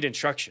 we need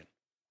instruction.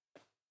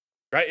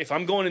 Right? If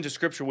I'm going into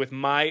Scripture with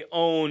my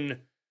own.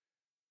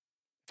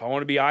 If I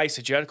want to be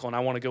eisegetical and I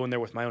want to go in there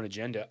with my own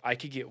agenda, I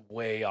could get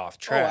way off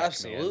track. Oh,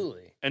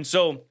 absolutely. Man. And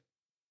so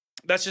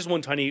that's just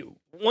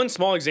one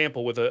small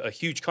example with a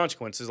huge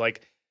consequence is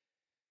like,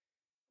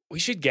 we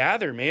should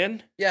gather,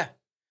 man. Yeah.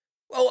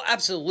 Oh,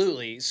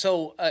 absolutely.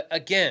 So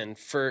again,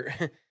 for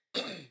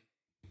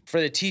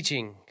the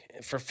teaching,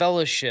 for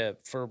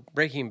fellowship, for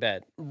breaking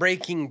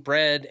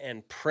bread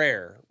and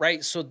prayer,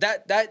 right? So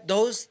that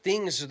those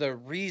things are the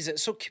reason.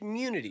 So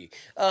community.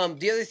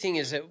 The other thing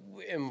is that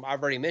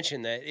I've already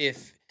mentioned that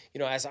if,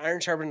 as iron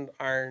sharpens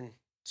iron,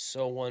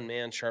 so one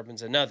man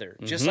sharpens another,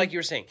 just like you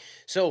were saying.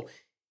 So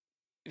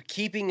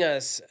keeping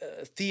us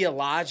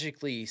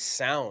theologically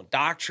sound,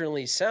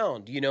 doctrinally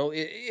sound,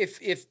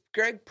 if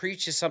Greg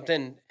preaches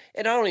something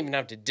and I don't even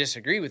have to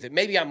disagree with it,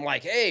 maybe I'm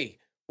like, hey,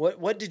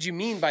 what did you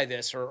mean by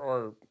this,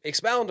 or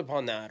expound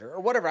upon that,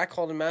 or whatever. I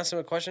called him, asked him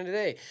a question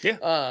today.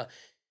 Yeah.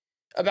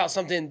 About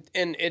something,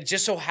 and it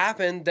just so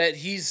happened that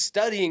he's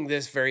studying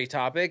this very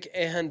topic,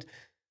 and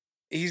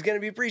he's going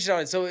to be preaching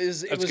on it. So it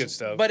was good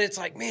stuff. But it's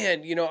like,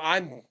 man,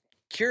 I'm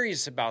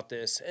curious about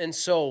this, and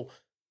so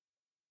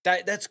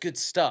that's good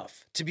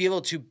stuff to be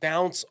able to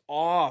bounce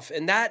off,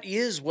 and that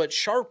is what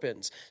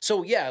sharpens.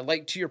 So yeah,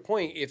 like to your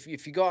point, if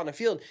you go out in a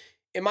field.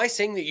 Am I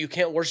saying that you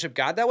can't worship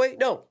God that way?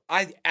 No,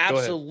 I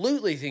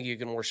absolutely think you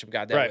can worship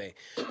God that way.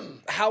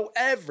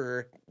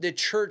 However, the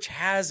church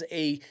has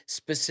a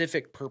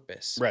specific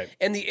purpose, right?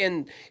 And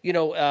and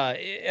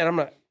I'm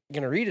not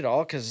gonna read it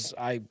all because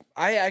I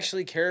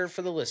actually care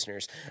for the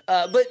listeners.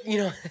 But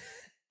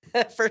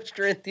 1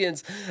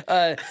 Corinthians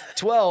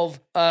 12,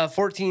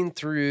 14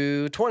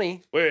 through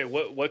 20. Wait,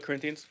 what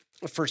Corinthians?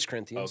 1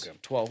 Corinthians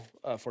 12,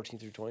 14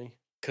 through 20.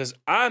 Because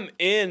I'm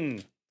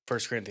in 1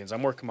 Corinthians.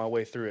 I'm working my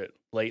way through it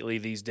lately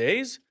these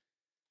days.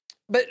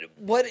 But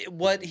what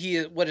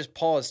is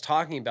Paul is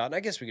talking about, and I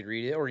guess we could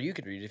read it, or you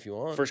could read it if you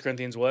want. 1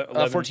 Corinthians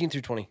what? 14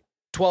 through 20.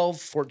 12,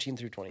 14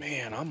 through 20.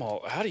 Man,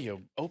 how do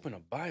you open a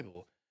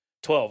Bible?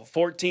 12,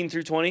 14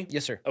 through 20?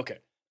 Yes, sir. Okay.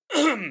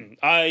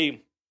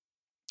 I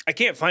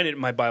can't find it in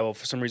my Bible.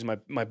 For some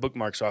reason, my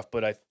bookmark's off,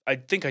 but I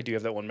think I do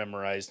have that one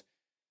memorized.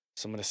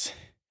 So I'm going to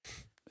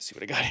see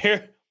what I got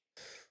here.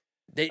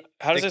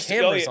 How does the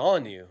camera's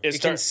on you. It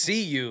can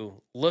see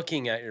you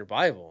looking at your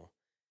Bible.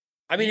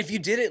 I mean, if you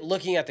did it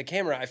looking at the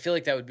camera, I feel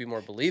like that would be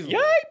more believable.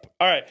 Yipe!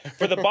 All right.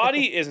 For the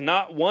body is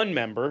not one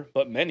member,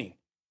 but many.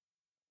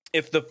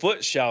 If the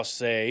foot shall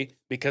say,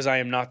 because I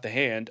am not the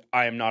hand,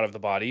 I am not of the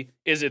body,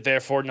 is it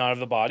therefore not of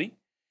the body?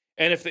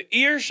 And if the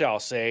ear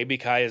shall say,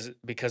 because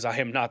I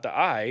am not the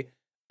eye,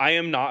 I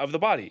am not of the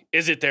body,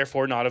 is it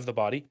therefore not of the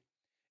body?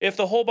 If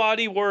the whole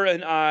body were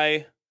an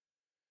eye,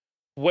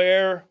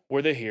 where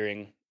were the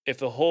hearing? If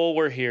the whole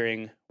were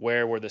hearing,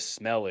 where were the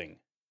smelling?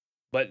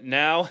 But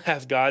now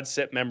hath God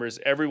set members,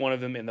 every one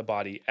of them in the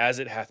body, as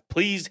it hath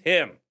pleased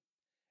him.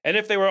 And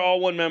if they were all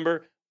one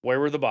member, where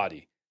were the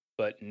body?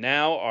 But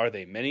now are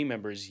they many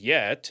members,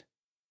 yet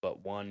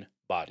but one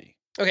body.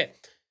 Okay.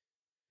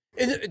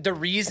 And the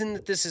reason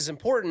that this is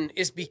important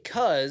is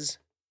because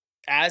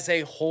as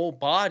a whole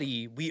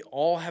body, we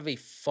all have a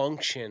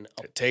function,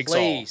 a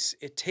place.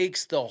 It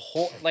takes the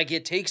whole, like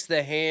it takes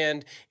the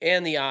hand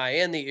and the eye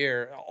and the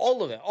ear,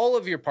 all of it, all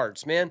of your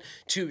parts, man,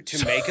 to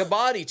make a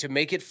body, to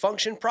make it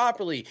function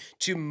properly,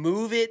 to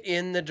move it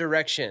in the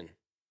direction.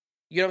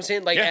 You know what I'm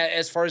saying? Like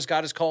as far as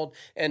God has called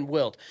and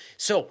willed.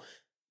 So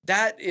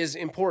that is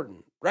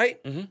important,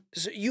 right? Mm-hmm.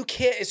 So you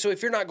can't. So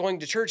if you're not going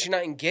to church, you're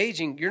not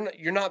engaging.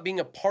 You're not being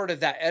a part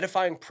of that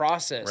edifying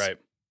process, right?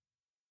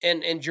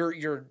 And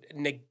you're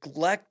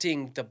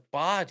neglecting the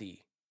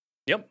body.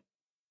 Yep.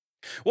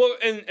 Well,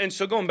 and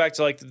so going back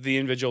to like the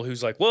individual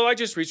who's like, well, I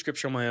just read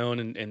scripture on my own,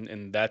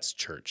 and that's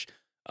church.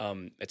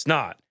 It's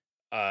not.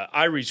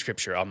 I read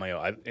scripture on my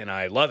own, and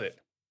I love it.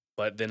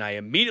 But then I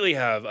immediately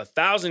have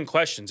 1,000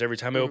 questions every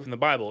time I open the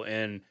Bible,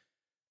 and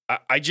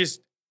I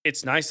just.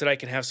 It's nice that I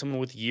can have someone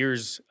with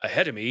years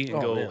ahead of me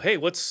and go, hey,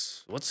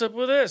 what's up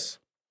with this?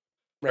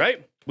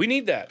 Right? We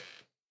need that.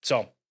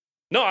 So,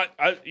 no,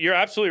 you're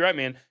absolutely right,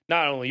 man.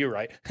 Not only you're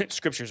right,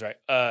 Scripture's right.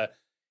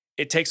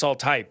 It takes all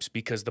types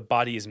because the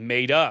body is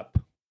made up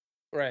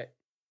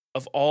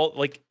of all,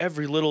 like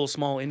every little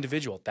small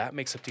individual. That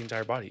makes up the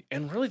entire body.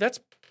 And really, that's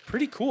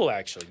pretty cool,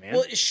 actually, man.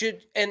 Well, it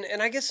should, and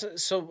I guess,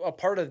 so a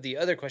part of the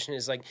other question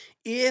is like,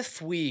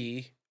 if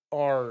we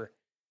are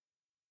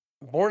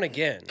born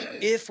again,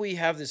 if we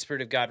have the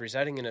Spirit of God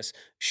residing in us,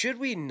 should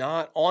we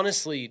not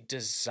honestly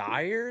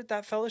desire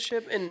that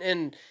fellowship?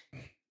 And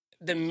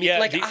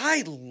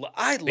I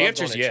love going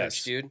to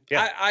church, dude.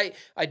 Yeah.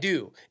 I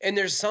do. And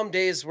there's some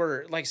days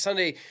where, like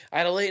Sunday, I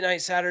had a late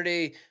night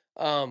Saturday.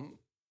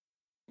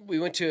 We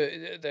went to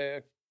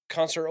the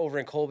concert over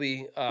in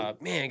Colby.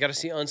 Man, I got to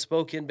see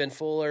Unspoken, Ben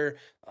Fuller.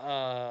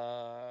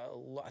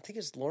 I think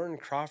it's Lauren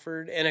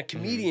Crawford and a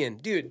comedian,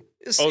 dude.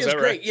 It was great.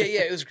 Right? Yeah,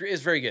 it was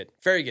very good,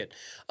 very good.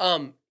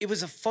 It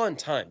was a fun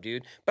time,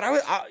 dude. But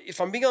I, if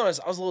I'm being honest,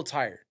 I was a little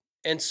tired,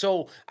 and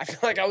so I feel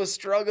like I was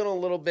struggling a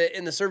little bit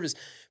in the service.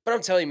 But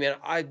I'm telling you, man,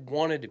 I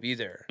wanted to be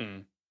there,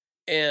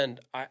 and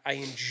I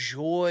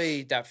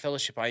enjoy that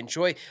fellowship.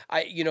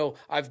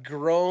 I've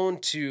grown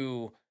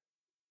to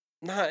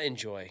not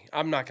enjoy.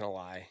 I'm not gonna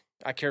lie.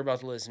 I care about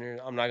the listener.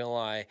 I'm not gonna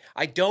lie.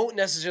 I don't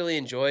necessarily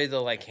enjoy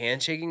the like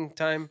handshaking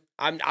time.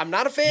 I'm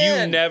not a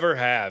fan. You never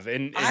have,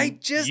 and I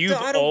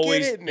don't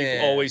get it, man.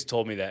 You've always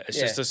told me that. It's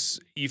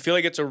just you feel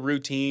like it's a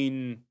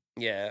routine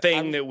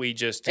thing that we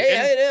just. Hey,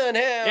 how you doing?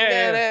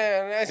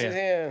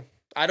 Yeah.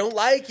 I don't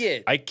like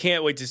it. I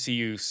can't wait to see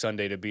you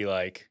Sunday to be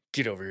like,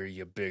 get over here,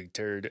 you big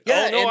turd.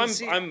 Yeah,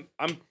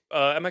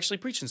 I'm actually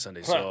preaching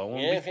Sunday, so I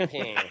won't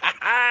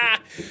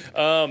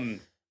be.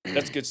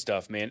 That's good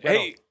stuff, man.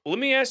 Hey, let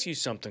me ask you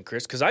something,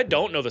 Chris, because I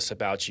don't know this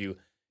about you,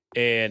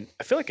 and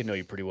I feel like I know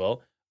you pretty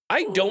well.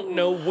 I don't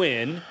know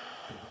when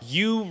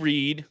you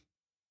read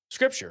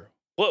scripture.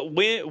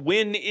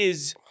 When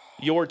is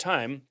your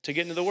time to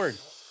get into the Word?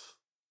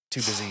 Too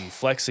busy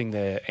flexing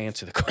to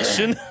answer the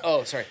question.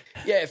 Oh, sorry.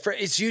 Yeah,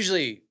 it's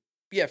usually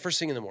first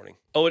thing in the morning.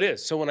 Oh, it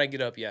is. So when I get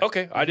up,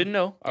 Okay, I didn't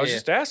know. I was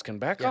just asking.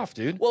 Back off,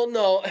 dude. Well,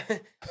 no,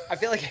 I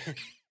feel like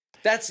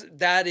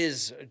that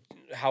is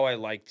how I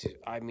like to.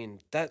 I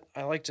mean,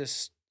 I like to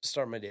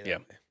start my day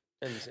that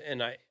way.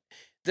 And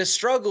the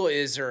struggle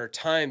is there are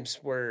times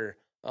where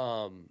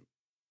there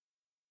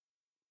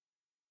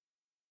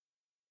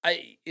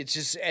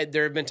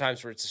have been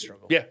times where it's a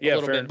struggle. Yeah, a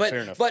little bit. Fair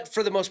enough. But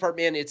for the most part,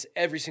 man, it's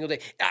every single day.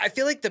 I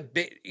feel like to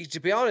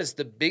be honest,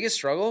 the biggest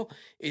struggle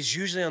is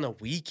usually on the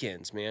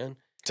weekends, man.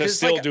 To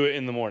still do it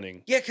in the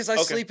morning. Yeah, because I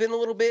sleep in a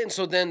little bit, and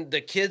so then the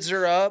kids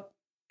are up.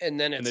 And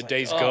then it's the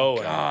days go.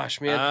 Oh, gosh,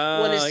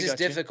 man. When it's just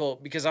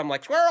difficult because I'm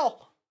like,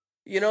 squirrel.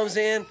 You know what I'm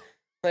saying?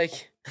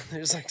 Like,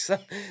 there's like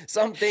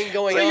something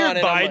going on.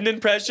 Your Biden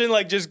impression,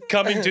 like just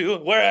coming to,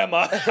 where am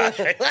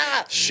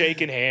I?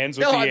 Shaking hands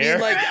with the air.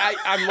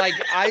 I'm like,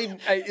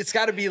 it's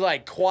got to be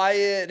like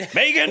quiet.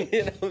 Megan.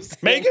 You know what I'm saying?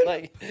 Megan.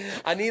 Like,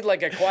 I need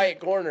like a quiet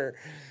corner.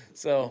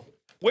 So,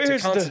 to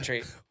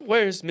concentrate.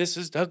 Where's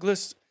Mrs.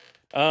 Douglas?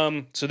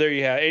 So there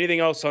you have it.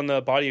 Anything else on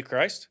the body of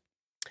Christ?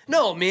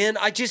 No, man.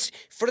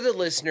 For the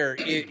listener,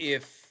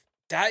 if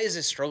that is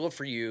a struggle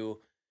for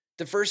you,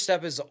 the first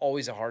step is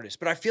always the hardest.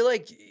 But I feel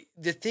like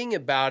the thing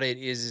about it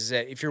is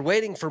that if you're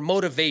waiting for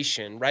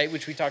motivation, right,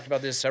 which we talked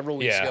about this several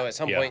weeks ago at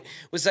some point,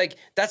 was like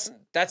that's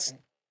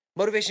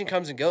Motivation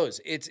comes and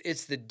goes.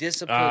 It's the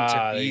discipline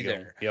to be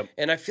there. Yep.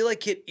 And I feel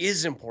like it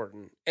is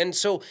important. And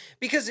so,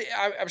 because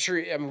I'm sure,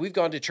 I mean, we've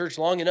gone to church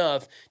long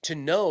enough to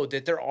know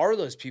that there are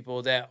those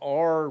people that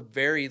are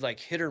very like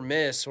hit or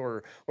miss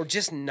or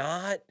just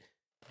not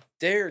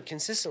there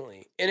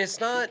consistently. And it's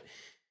not,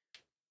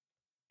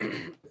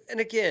 and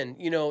again,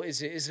 you know,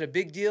 is it a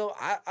big deal?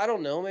 I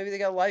don't know. Maybe they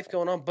got life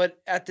going on,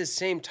 but at the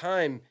same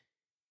time,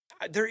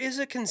 there is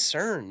a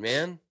concern,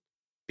 man.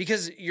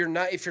 Because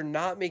if you're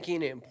not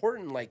making it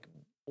important, like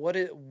what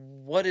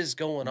is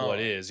going on?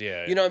 What is,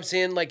 yeah. You know what I'm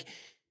saying? Like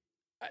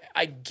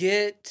I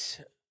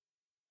get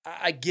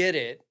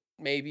it.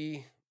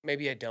 Maybe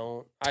I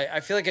don't. I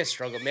feel like I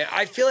struggle, man.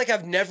 I feel like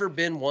I've never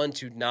been one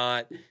to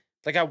not,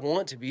 like I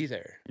want to be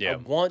there. Yeah. I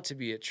want to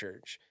be at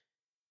church.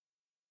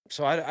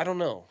 So I don't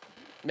know.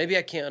 Maybe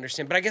I can't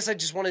understand. But I guess I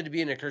just wanted to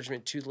be an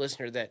encouragement to the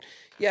listener that,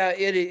 yeah,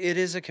 it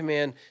is a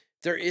command.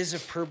 There is a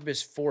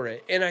purpose for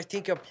it. And I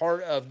think a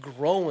part of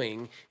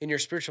growing in your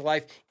spiritual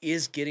life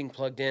is getting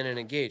plugged in and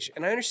engaged.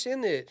 And I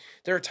understand that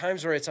there are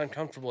times where it's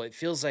uncomfortable. It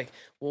feels like,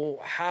 well,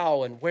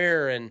 how and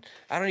where, and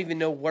I don't even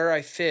know where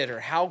I fit or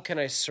how can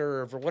I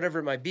serve or whatever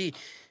it might be.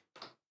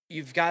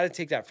 You've got to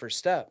take that first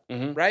step,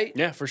 right?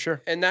 Yeah, for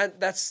sure. And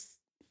that's,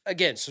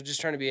 again, so just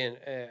trying to be an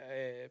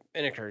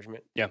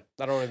encouragement. Yeah.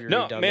 I don't know if you're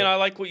No, redundant. man, I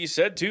like what you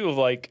said too of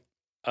like,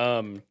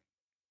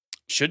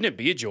 shouldn't it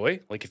be a joy?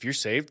 Like if you're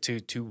saved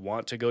to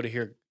want to go to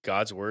hear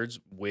God's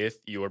words with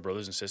your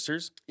brothers and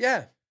sisters?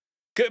 Yeah.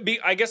 Could be,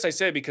 I guess I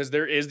say because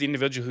there is the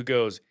individual who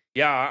goes,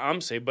 yeah,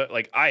 I'm saved, but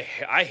like I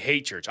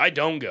hate church. I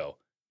don't go.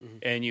 Mm-hmm.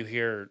 And you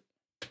hear,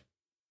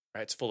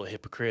 right, it's full of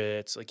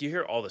hypocrites. Like you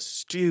hear all the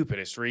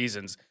stupidest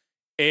reasons.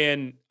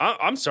 And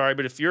I'm sorry,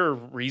 but if your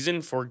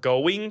reason for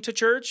going to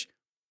church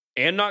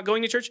and not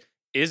going to church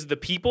is the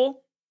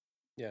people,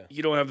 Yeah.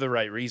 you don't have the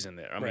right reason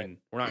there. I mean,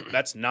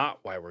 that's not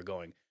why we're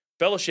going.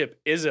 Fellowship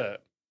is a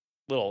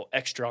little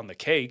extra on the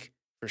cake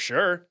for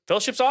sure.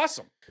 Fellowship's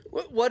awesome.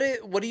 What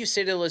do you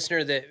say to the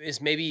listener that is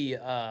maybe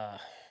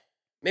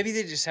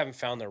they just haven't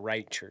found the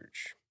right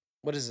church?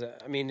 What is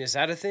that? I mean, is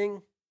that a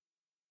thing?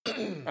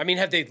 I mean,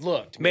 have they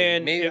looked?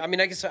 Man, maybe, I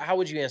mean, I guess how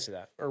would you answer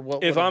that? Or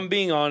what? If I'm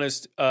being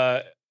honest,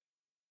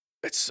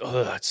 that's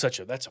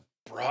a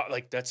broad,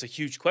 like that's a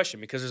huge question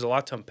because there's a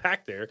lot to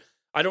unpack there.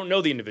 I don't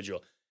know the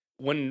individual.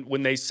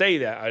 When they say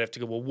that, I'd have to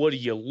go, well, what are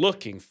you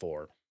looking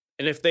for?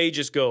 And if they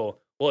just go,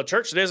 well, a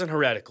church that isn't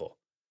heretical,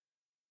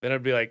 then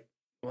I'd be like,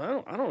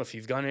 well, I don't know if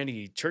you've gone to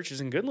any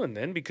churches in Goodland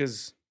then,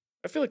 because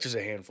I feel like there's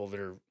a handful that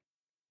are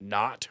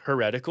not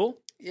heretical.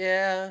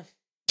 Yeah.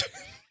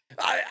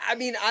 I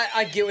mean,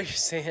 I get what you're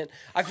saying.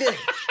 I feel like,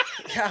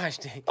 gosh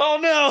dang. Oh,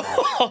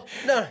 no.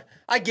 No,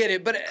 I get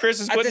it. But Chris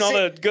is putting all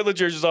the Goodland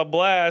churches on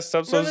blast.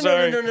 I'm so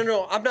sorry.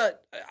 No. I'm not,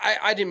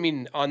 I didn't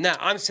mean on that.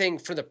 I'm saying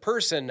for the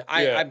person,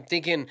 I'm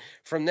thinking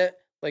from that,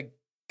 like,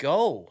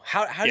 go.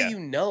 How do you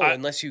know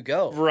unless you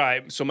go?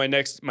 Right. So my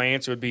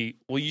answer would be,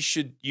 well, you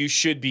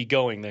should be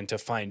going then to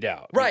find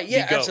out. Right.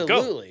 Yeah. Go,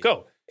 Absolutely.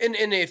 Go. And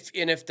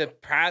if the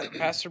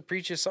pastor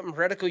preaches something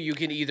heretical, you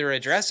can either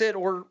address it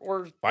or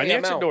find the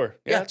exit door.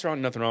 Yeah, that's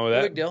wrong. Nothing wrong with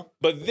that. No big deal.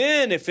 But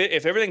then if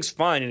everything's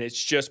fine and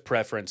it's just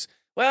preference,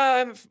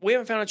 well, we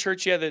haven't found a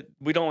church yet that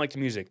we don't like the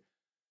music.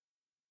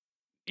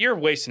 You're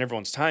wasting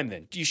everyone's time.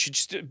 Then you should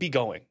just be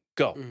going.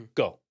 Go.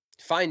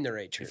 Find the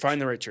right church.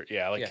 Find the right church.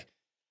 Yeah.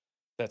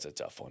 That's a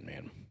tough one,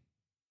 man.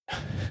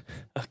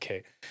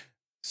 Okay.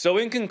 So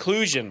in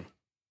conclusion,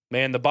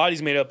 man, the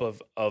body's made up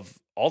of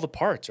all the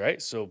parts,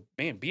 right? So,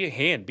 man, be a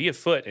hand, be a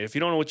foot. And if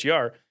you don't know what you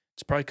are,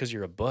 it's probably because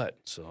you're a butt.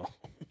 So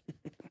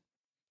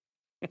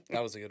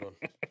that was a good one.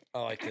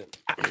 I liked it.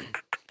 I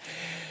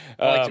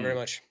liked it very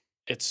much.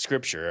 It's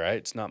scripture, right?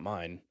 It's not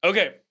mine.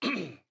 Okay.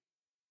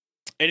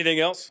 Anything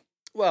else?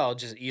 Well,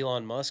 just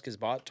Elon Musk has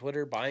buying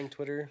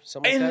Twitter,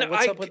 something like that.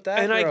 What's up with that,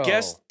 And bro? I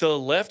guess the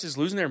left is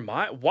losing their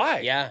mind. Why?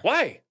 Yeah.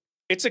 Why?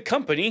 It's a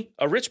company.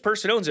 A rich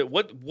person owns it.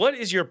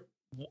 What's your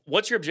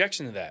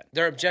objection to that?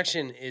 Their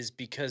objection is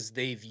because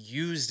they've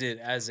used it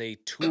as a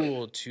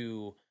tool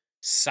to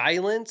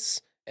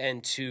silence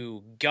and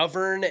to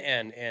govern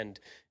and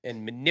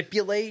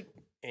manipulate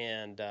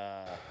and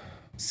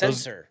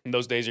censor.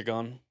 Those days are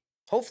gone.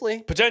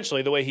 Hopefully.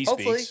 Potentially, the way he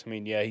speaks. I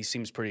mean, yeah, he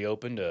seems pretty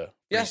open to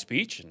free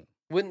speech. And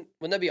Wouldn't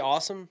that be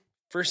awesome?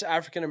 First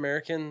African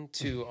American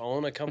to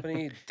own a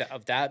company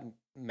of that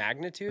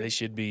magnitude? They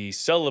should be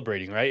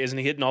celebrating, right? Isn't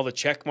he hitting all the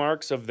check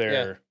marks of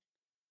their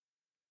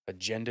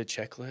agenda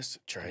checklist?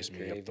 It drives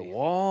me up the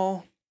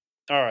wall.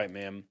 All right,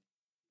 man.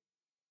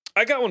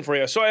 I got one for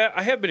you. So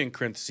I have been in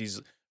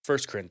Corinthians.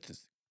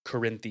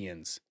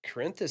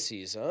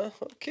 Parentheses, huh?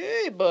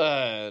 Okay,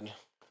 bud.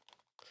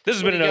 This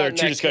has been another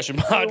True Discussion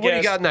podcast. What do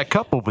you got in that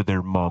cup over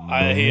there, Mom?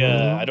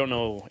 I don't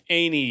know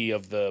any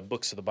of the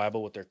books of the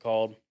Bible, what they're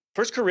called.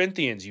 1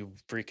 Corinthians, you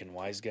freaking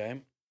wise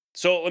guy.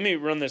 So let me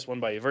run this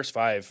one by you. Verse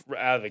 5,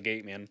 out of the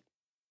gate, man.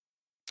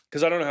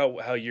 Because I don't know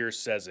how yours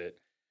says it.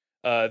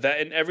 That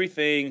in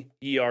everything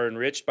ye are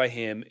enriched by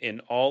him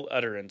in all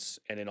utterance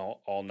and in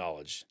all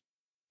knowledge.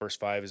 Verse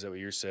 5, is that what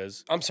yours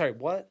says? I'm sorry,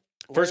 what?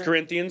 1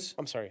 Corinthians.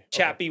 I'm sorry.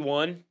 Chappy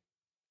 1.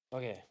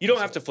 Okay. You don't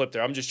have to flip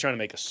there. I'm just trying to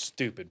make a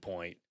stupid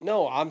point.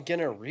 No, I'm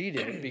gonna read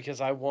it because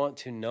I want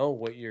to know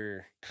what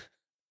you're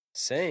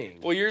saying.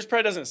 Well, yours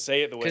probably doesn't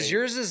say it the way. Because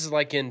yours is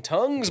like in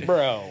tongues,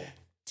 bro.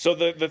 So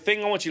the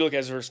thing I want you to look at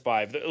is verse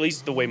 5, at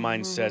least the way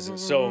mine says it.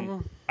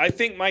 So I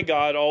thank my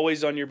God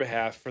always on your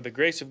behalf for the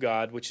grace of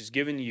God, which is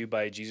given you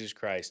by Jesus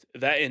Christ,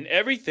 that in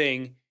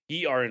everything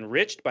ye are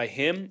enriched by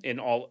him in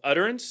all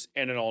utterance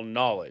and in all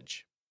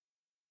knowledge.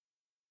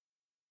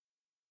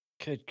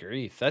 Good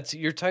grief. That's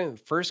you're talking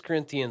 1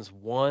 Corinthians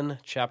 1,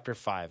 chapter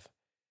 5.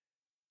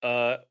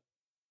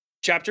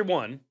 Chapter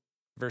 1,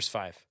 Verse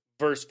 5.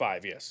 verse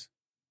 5, yes.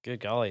 Good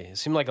golly. It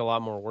seemed like a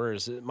lot more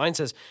words. Mine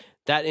says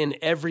that in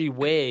every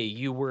way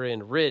you were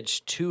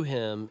enriched to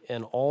him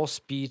in all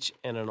speech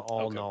and in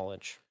all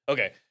knowledge.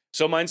 Okay.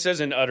 So mine says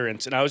in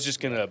utterance, and I was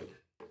just gonna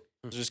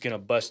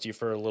bust you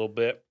for a little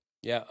bit.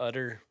 Yeah,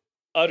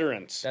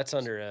 Utterance. That's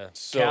under a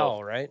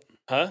cow, right?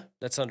 Huh?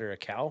 That's under a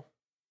cow?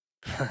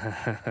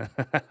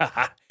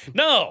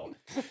 No.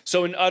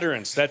 So in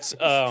utterance, that's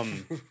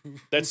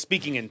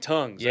speaking in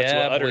tongues.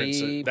 Yeah,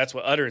 that's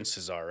what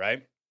utterances are,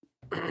 right?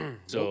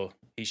 So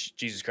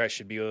Jesus Christ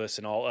should be with us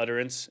in all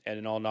utterance and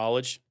in all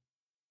knowledge.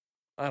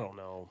 I don't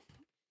know.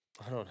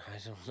 I don't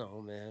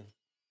know, man.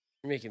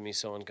 You're making me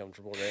so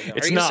uncomfortable right now.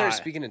 It's Are you gonna start not.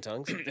 speaking in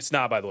tongues? It's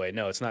not, by the way.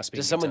 No, it's not speaking.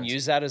 Does someone in tongues.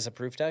 use that as a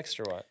proof text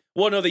or what?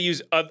 Well, no, they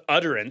use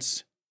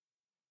utterance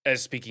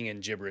as speaking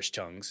in gibberish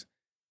tongues.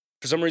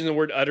 For some reason, the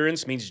word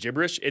utterance means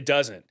gibberish. It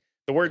doesn't.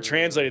 The word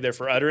translated there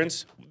for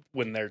utterance,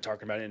 when they're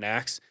talking about it in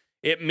Acts,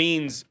 it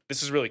means,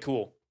 this is really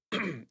cool.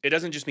 It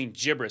doesn't just mean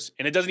gibberish,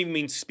 and it doesn't even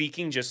mean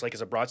speaking just like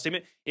as a broad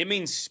statement. It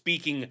means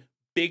speaking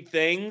big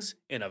things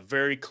in a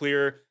very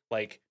clear,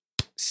 like,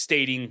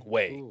 stating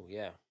way. Ooh,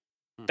 yeah.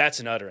 That's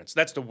an utterance.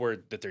 That's the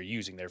word that they're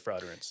using there for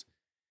utterance.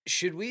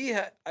 Should we?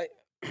 I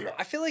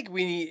feel like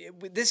we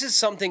need. This is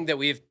something that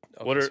we've.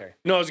 Okay, sorry.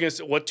 No, I was gonna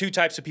say, what two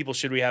types of people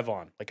should we have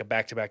on, like a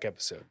back-to-back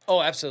episode?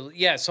 Oh, absolutely.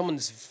 Yeah, someone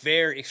that's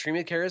very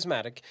extremely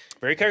charismatic.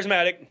 Very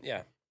charismatic.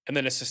 Yeah. And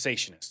then a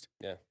cessationist.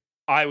 Yeah.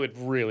 I would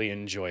really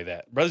enjoy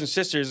that. Brothers and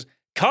sisters,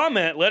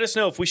 comment. Let us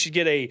know if we should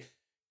get a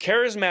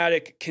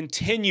charismatic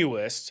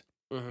continuist,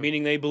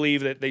 meaning they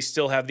believe that they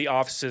still have the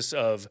offices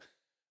of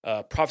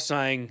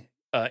prophesying,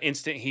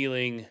 instant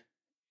healing.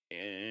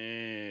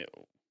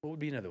 What would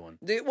be another one?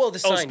 The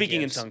sign speaking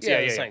gives. in tongues.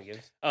 Yeah, Yeah. sign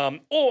gives.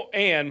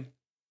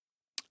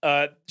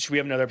 Should we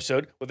have another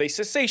episode with a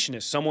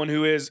cessationist, someone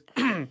who is,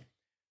 believes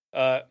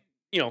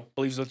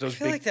that those I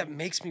feel big. like that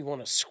makes me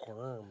want to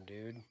squirm,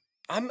 dude.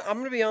 I'm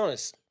gonna be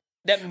honest.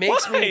 That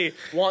makes me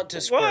want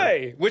to squirm.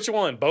 Why? Which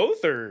one?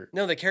 Both or?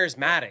 No, the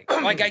charismatic.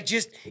 Like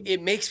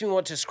it makes me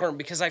want to squirm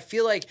because I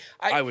feel like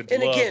I would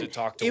and love again, to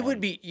talk to it one. would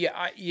be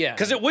yeah.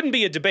 Because it wouldn't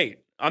be a debate.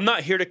 I'm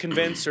not here to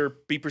convince or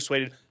be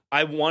persuaded.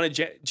 I want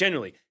to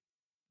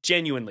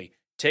genuinely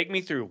take me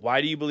through.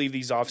 Why do you believe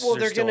these officers? Well,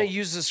 they're going to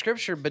use the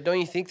scripture, but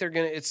don't you think they're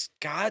going to? It's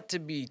got to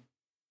be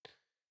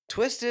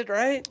twisted,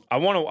 right? I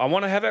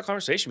want to have that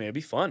conversation, man. It'd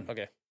be fun.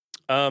 Okay.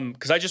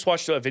 Because I just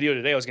watched a video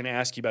today. I was going to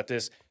ask you about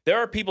this. There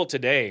are people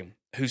today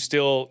who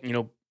still,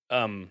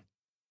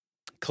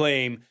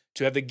 claim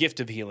to have the gift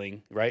of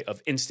healing, right?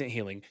 Of instant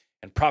healing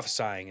and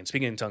prophesying and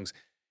speaking in tongues.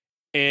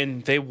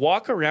 And they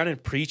walk around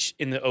and preach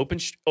in the open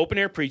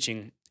air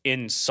preaching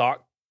in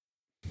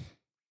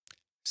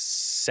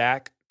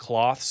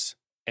sackcloths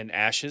and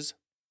ashes.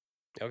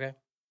 Okay.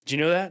 Did you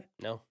know that?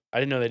 No. I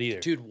didn't know that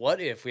either. Dude,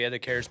 what if we had the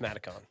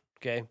charismatic on?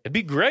 Okay. It'd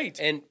be great.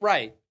 And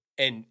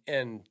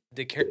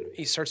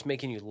he starts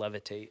making you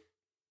levitate.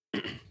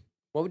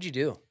 What would you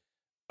do?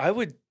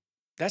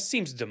 That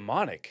seems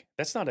demonic.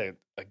 That's not a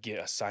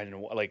sign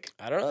in like.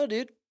 I don't know,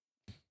 dude.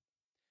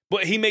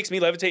 But he makes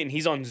me levitate, and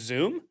he's on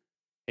Zoom,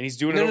 and he's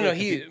doing it. No.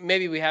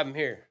 Maybe we have him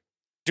here.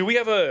 Do we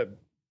have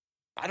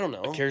I don't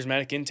know. a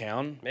charismatic in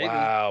town? Maybe.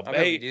 Wow. I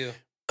bet we do.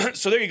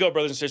 So there you go,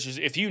 brothers and sisters.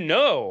 If you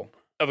know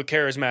of a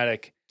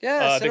charismatic,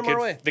 send him our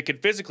way. that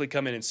could physically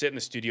come in and sit in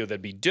the studio,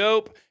 that'd be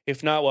dope.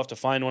 If not, we'll have to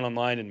find one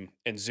online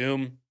and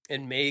Zoom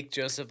and make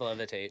Joseph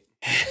levitate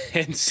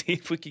and see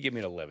if we could get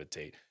me to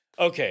levitate.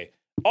 Okay.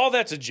 All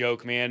that's a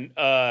joke, man.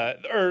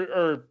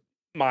 Or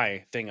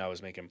my thing I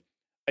was making.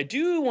 I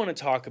do want to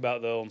talk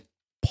about though,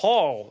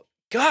 Paul.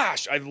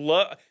 Gosh,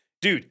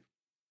 dude.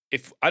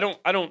 If I don't.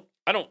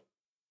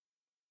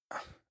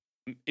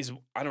 Is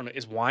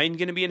wine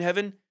gonna be in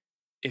heaven?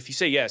 If you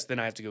say yes, then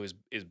I have to go. Is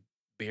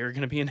beer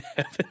gonna be in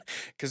heaven?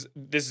 Because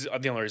this is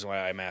the only reason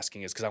why I'm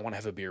asking is because I want to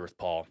have a beer with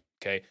Paul.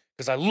 Okay,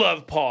 because I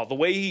love Paul. The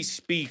way he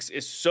speaks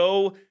is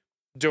so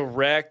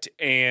direct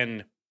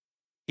and.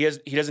 He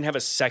doesn't have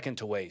a second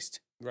to waste.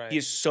 Right. He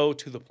is so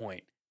to the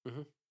point.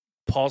 Mhm.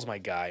 Paul's my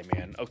guy,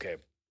 man. Okay.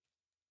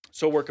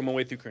 So working my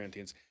way through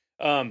Corinthians.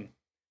 Now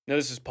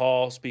this is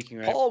Paul speaking,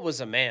 right? Paul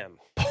was a man.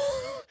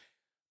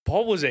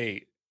 Paul was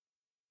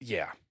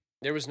yeah.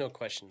 There was no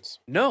questions.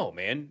 No,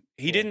 man.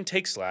 He didn't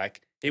take slack.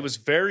 It was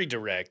very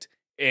direct.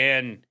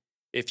 And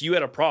if you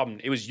had a problem,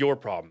 it was your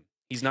problem.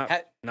 He's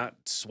not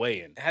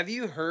swaying. Have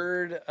you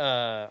heard,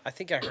 I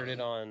think I heard it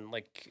on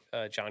like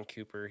John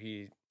Cooper.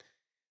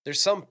 There's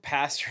some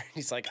pastor,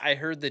 he's like, I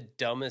heard the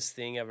dumbest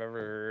thing I've ever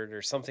heard,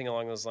 or something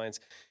along those lines.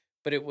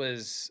 But it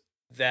was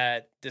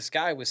that this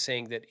guy was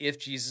saying that if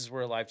Jesus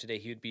were alive today,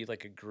 he would be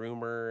like a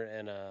groomer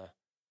and a.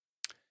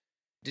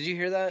 Did you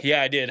hear that?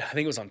 Yeah, I did. I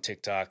think it was on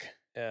TikTok.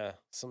 Yeah,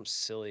 some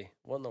silly.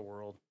 What in the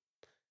world?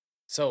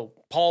 So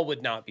Paul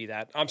would not be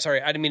that. I'm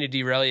sorry, I didn't mean to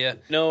derail you.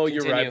 No,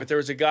 you're right. But there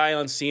was a guy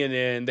on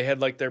CNN. They had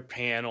like their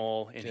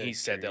panel, and he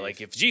said that like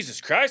if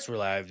Jesus Christ were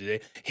alive today,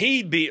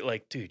 he'd be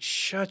like, dude,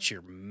 shut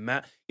your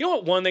mouth. You know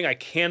what? One thing I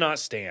cannot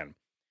stand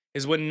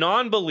is when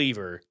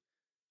non-believer,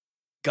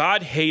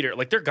 God hater,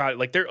 like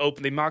they're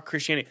open, they mock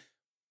Christianity,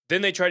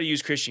 then they try to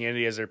use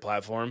Christianity as their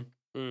platform.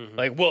 Mm-hmm.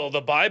 Like, well,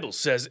 the Bible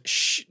says,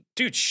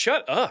 dude,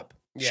 shut up,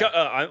 shut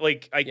up.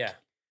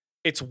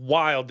 It's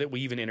wild that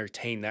we even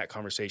entertain that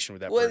conversation with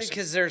that person. Well,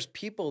 because there's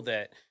people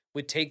that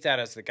would take that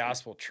as the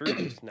gospel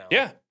truth now.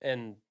 Yeah.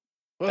 And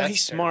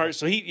he's smart.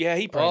 So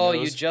he probably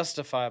knows. You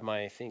justify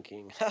my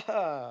thinking.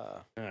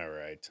 All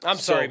right. I'm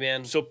sorry,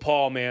 man. So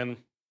Paul, man,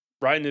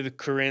 writing to the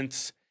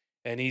Corinths,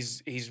 and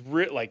he's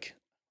like,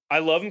 I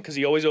love him because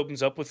he always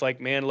opens up with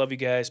like, man, love you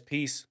guys.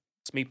 Peace.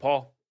 It's me,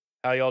 Paul.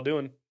 How y'all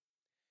doing?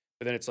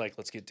 But then it's like,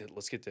 let's get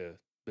to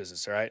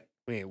business, all right?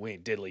 We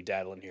ain't diddly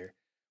daddling here.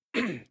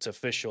 It's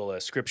official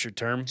scripture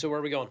term. So where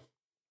are we going?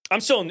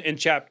 I'm still in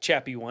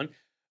chappy 1.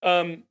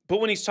 But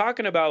when he's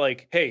talking about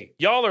like, hey,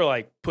 y'all are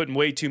like putting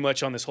way too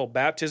much on this whole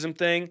baptism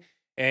thing.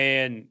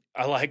 And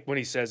I like when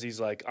he says, he's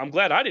like, I'm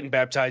glad I didn't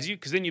baptize you,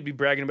 because then you'd be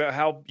bragging about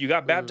how you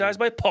got baptized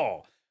by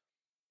Paul.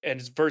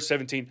 And it's verse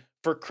 17,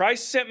 for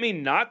Christ sent me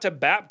not to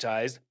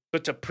baptize,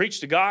 but to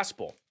preach the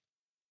gospel.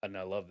 And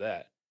I love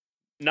that.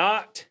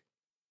 Not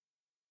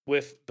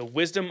with the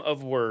wisdom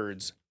of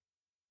words,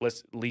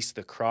 lest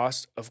the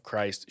cross of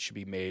Christ should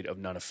be made of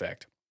none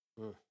effect.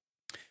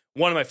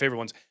 One of my favorite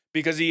ones,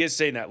 because he is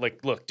saying that,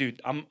 like, look,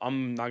 dude, I'm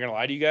not gonna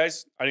lie to you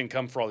guys. I didn't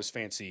come for all this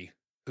fancy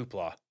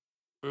hoopla,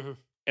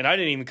 and I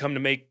didn't even come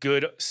to make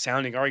good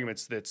sounding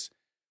arguments. That's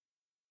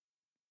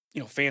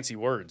fancy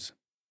words.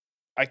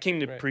 I came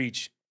to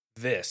preach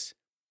this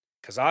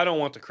because I don't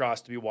want the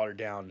cross to be watered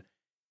down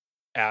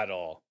at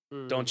all.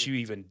 Don't you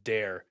even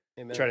dare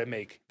try to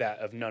make that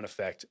of none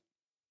effect.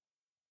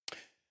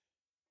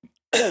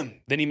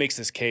 Then he makes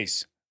this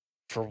case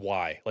for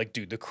why. Like,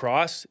 dude, the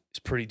cross is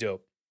pretty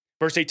dope.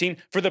 Verse 18,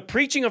 for the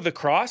preaching of the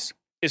cross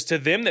is to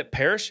them that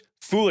perish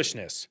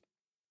foolishness,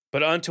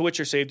 but unto which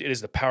are saved it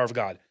is the power of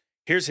God.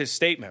 Here's his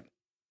statement,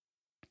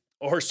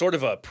 or sort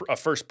of a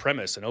first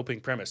premise, an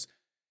opening premise.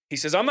 He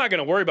says, I'm not going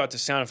to worry about the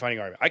sound of finding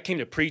argument. I came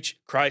to preach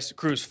Christ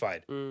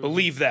crucified.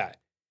 Believe that.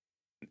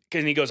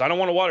 And he goes, I don't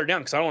want to water it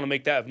down because I don't want to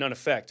make that of none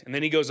effect. And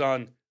then he goes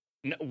on,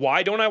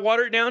 why don't I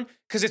water it down?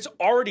 Because it's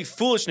already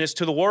foolishness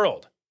to the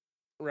world.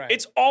 Right.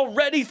 It's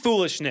already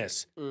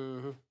foolishness.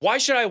 Why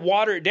should I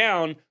water it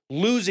down,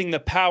 losing the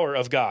power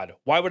of God?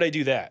 Why would I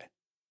do that?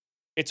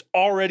 It's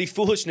already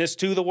foolishness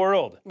to the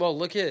world. Well,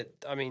 look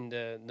at,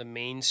 the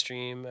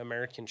mainstream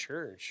American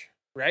church,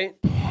 right?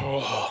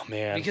 Oh,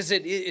 man. Because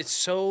it's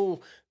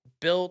so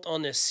built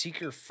on this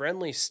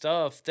seeker-friendly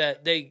stuff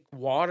that they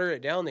water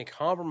it down, they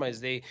compromise,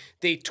 they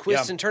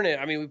twist and turn it.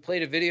 I mean, we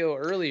played a video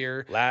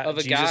earlier of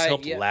a Jesus guy.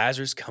 Helped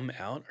Lazarus come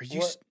out? Are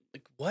you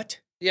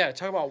what? Yeah,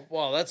 talk about,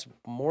 well, that's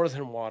more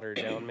than watered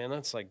down, man.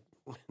 That's like,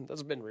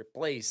 that's been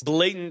replaced.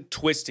 Blatant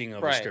twisting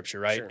of the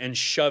scripture, right? Sure. And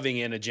shoving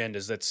in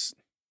agendas that's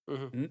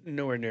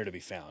nowhere near to be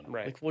found.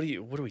 Right. Like, what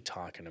are we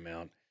talking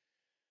about?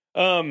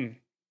 And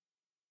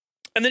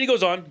then he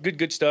goes on,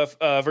 good stuff.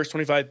 Verse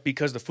 25,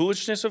 because the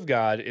foolishness of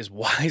God is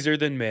wiser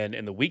than men,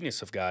 and the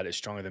weakness of God is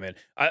stronger than men.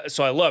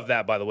 So I love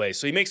that, by the way.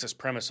 So he makes this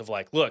premise of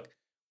like, look,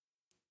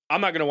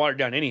 I'm not going to water it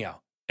down anyhow.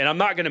 And I'm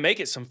not going to make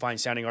it some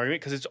fine-sounding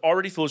argument because it's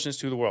already foolishness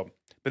to the world.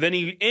 But then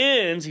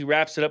he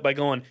wraps it up by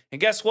going,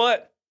 and guess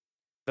what?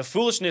 The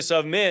foolishness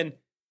of men,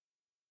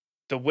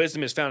 the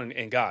wisdom is found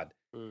in God.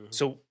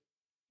 So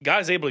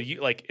God is able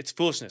to, it's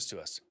foolishness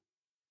to us.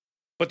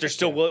 But there's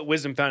still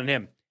wisdom found in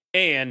him.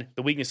 And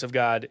the weakness of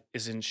God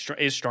is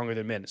stronger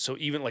than men. So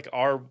even like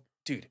we're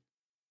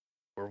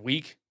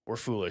weak, we're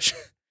foolish.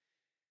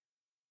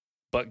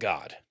 But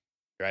God,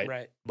 right?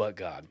 Right. But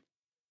God.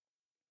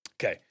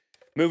 Okay,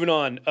 moving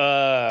on.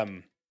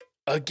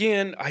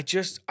 Again, I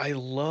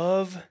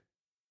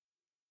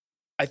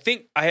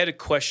think I had a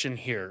question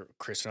here,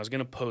 Chris, and I was going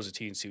to pose it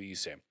to you and see what you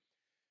say.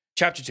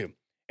 Chapter 2.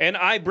 And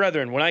I,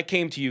 brethren, when I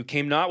came to you,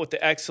 came not with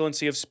the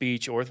excellency of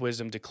speech or with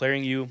wisdom,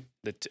 declaring unto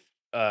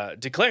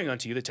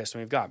you the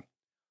testimony of God.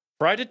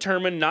 For I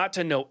determined not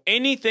to know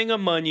anything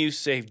among you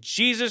save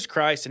Jesus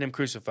Christ and him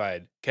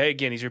crucified. Okay,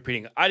 again, he's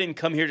repeating, I didn't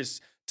come here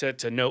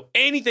to know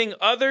anything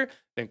other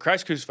than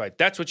Christ crucified.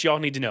 That's what y'all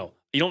need to know.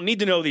 You don't need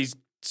to know these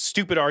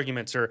stupid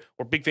arguments or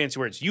big fancy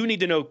words. You need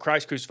to know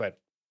Christ crucified.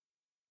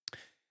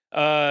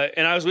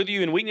 And I was with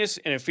you in weakness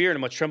and in fear and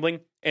in much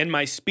trembling. And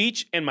my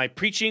speech and my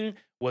preaching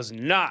was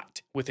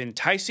not with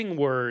enticing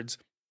words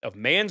of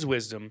man's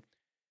wisdom,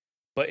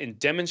 but in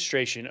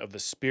demonstration of the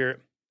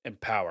Spirit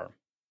and power,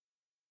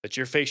 that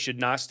your faith should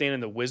not stand in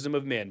the wisdom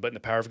of men, but in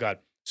the power of God.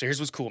 So here's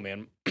what's cool,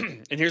 man.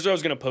 And here's what I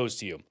was going to pose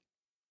to you.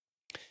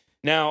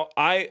 Now,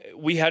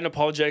 we had an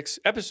apologetics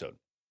episode,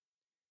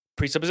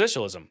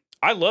 presuppositionalism.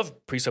 I love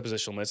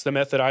presuppositionalism. It's the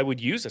method I would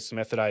use. It's the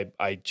method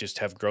I just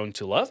have grown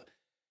to love.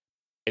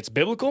 It's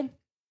biblical,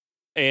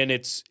 and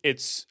it's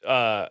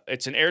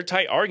an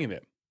airtight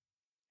argument.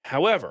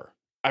 However,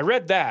 I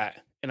read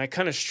that, and I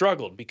kind of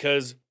struggled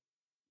because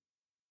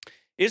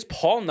is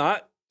Paul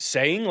not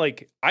saying,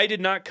 like, I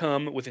did not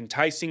come with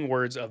enticing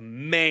words of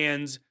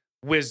man's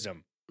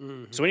wisdom?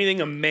 Mm-hmm. So anything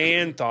a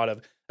man thought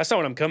of, that's not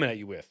what I'm coming at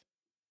you with.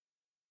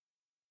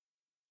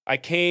 I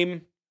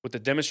came with the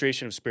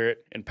demonstration of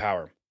spirit and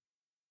power,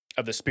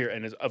 of the spirit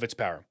and of its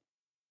power,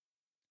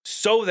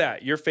 so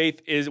that your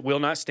faith will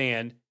not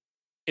stand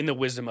in the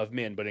wisdom of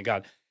men, but in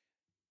God.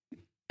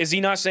 Is he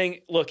not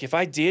saying, look,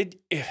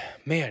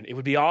 it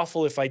would be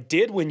awful if I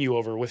did win you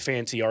over with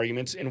fancy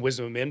arguments and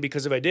wisdom of men,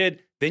 because if I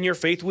did, then your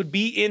faith would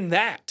be in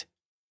that.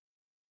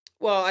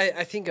 Well,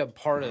 I think a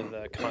part of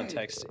the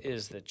context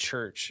is the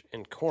church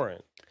in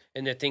Corinth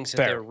and the things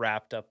that they're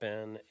wrapped up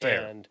in.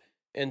 Fair.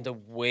 And the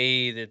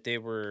way that they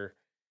were.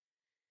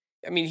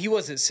 I mean, he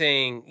wasn't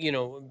saying,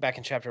 back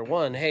in chapter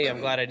 1, hey,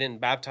 I'm glad I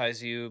didn't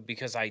baptize you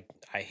because I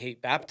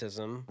hate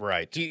baptism.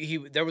 Right.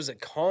 There was a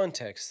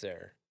context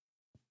there,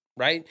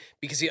 right?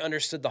 Because he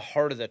understood the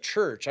heart of the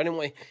church. I didn't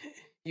want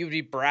you would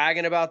be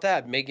bragging about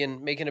that,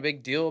 making a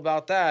big deal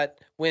about that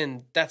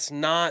when that's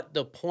not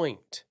the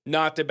point.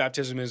 Not that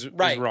baptism is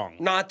wrong.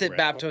 Not that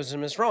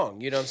baptism is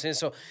wrong. You know what I'm saying?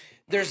 So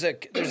there's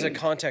a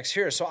context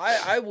here. So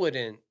I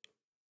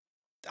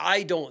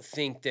don't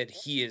think that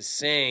he is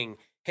saying,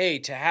 hey,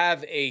 to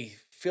have a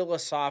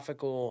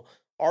philosophical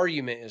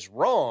argument is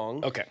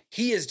wrong. Okay.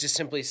 He is just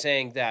simply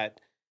saying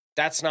that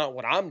that's not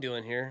what I'm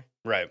doing here.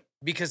 Right.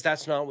 Because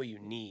that's not what you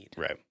need.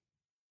 Right.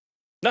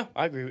 No,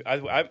 I agree.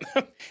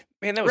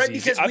 Man, that was right,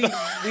 easy. because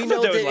we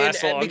know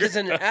that because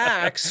in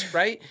Acts,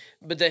 right?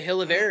 But the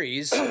Hill of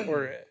Ares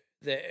or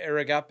the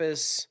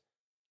Areopagus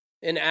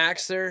in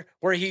Acts there,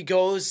 where he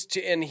goes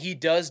to and he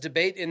does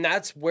debate, and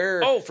that's where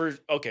right,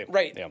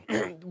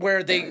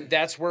 yeah.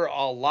 That's where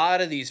a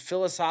lot of these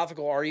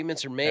philosophical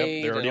arguments are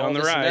made. They're already on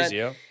the rise,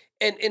 yeah.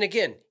 And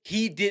again,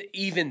 he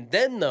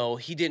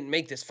didn't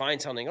make this fine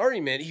sounding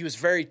argument. He was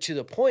very to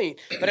the point,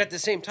 but at the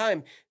same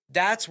time,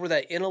 that's where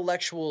that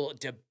intellectual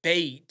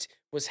debate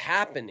was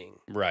happening.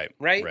 Right.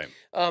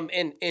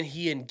 And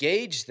he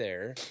engaged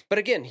there. But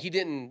again,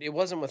 it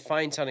wasn't with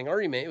fine sounding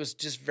argument. It was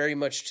just very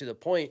much to the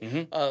point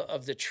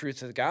of the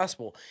truth of the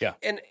gospel. Yeah.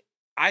 And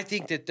I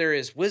think that there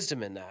is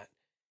wisdom in that.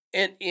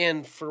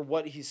 And for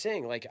what he's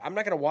saying, like, I'm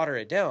not going to water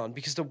it down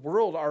because the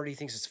world already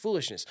thinks it's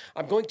foolishness.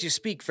 I'm going to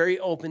speak very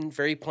open,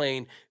 very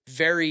plain,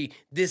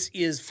 this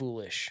is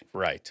foolish.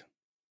 Right.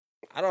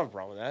 I don't have a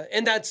problem with that.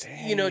 And that's,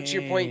 to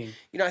your point,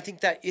 I think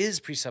that is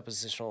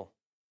presuppositional.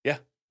 Yeah.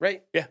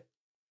 Right? Yeah.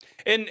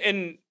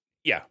 And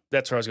yeah,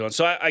 that's where I was going.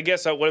 So I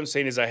guess what I'm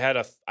saying is I had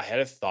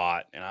a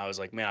thought, and I was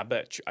like, man, I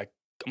bet I'm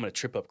going to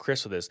trip up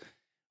Chris with this.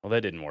 Well,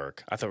 that didn't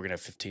work. I thought we were going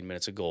to have 15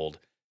 minutes of gold.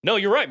 No,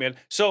 you're right, man.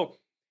 So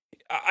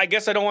I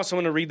guess I don't want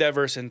someone to read that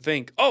verse and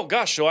think, oh,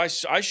 gosh, so I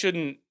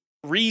shouldn't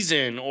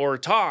reason or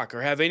talk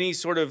or have any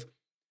sort of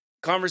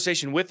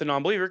conversation with the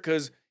non-believer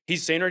because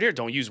he's saying right here,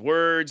 don't use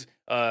words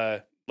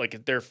like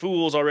if they're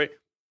fools already.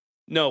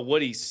 No,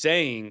 what he's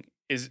saying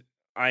is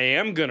I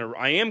am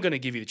gonna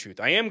give you the truth.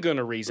 I am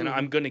gonna reason.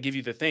 I'm gonna give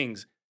you the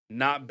things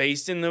not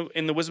based in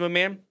the wisdom of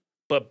man,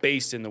 but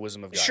based in the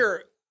wisdom of God.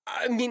 Sure.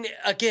 I mean,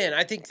 again,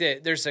 I think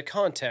that there's a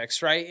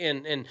context, right?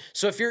 And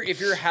so if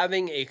you're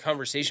having a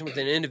conversation with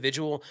an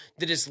individual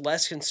that is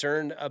less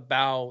concerned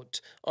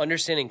about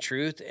understanding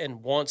truth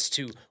and wants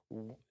to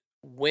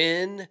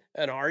win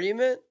an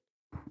argument,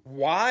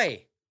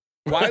 why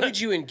would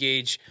you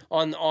engage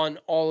on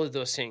all of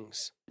those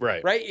things?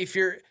 Right. If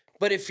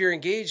you're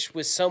engaged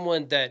with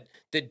someone that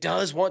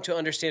does want to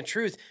understand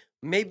truth,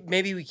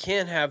 maybe we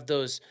can have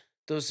those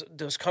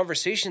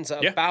conversations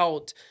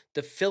about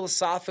the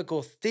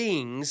philosophical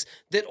things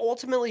that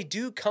ultimately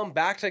do come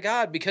back to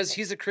God because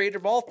he's the creator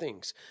of all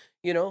things,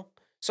 So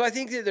I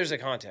think that there's a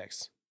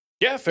context.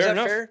 Yeah, fair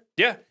enough. Fair?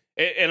 Yeah.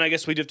 And I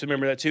guess we do have to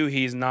remember that too.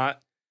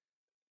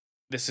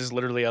 This is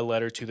literally a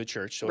letter to the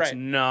church. So it's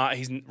not,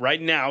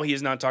 right now, he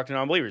is not talking to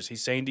non-believers.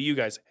 He's saying to you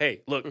guys,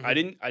 hey, look,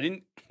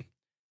 I'm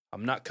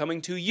not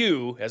coming to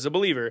you as a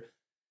believer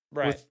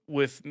with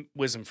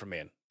wisdom from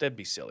man. That'd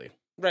be silly.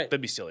 Right. That'd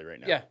be silly right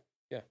now.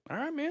 Yeah. All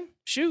right, man.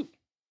 Shoot.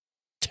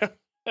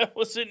 That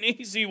was an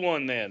easy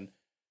one then.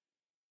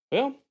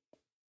 Well.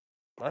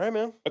 All right,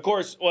 man. Of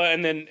course. Well,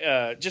 and then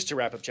just to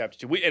wrap up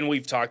chapter 2,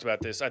 we've talked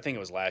about this, I think it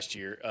was last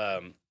year,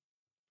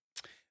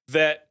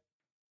 that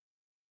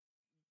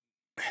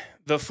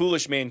the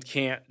foolish man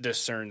can't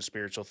discern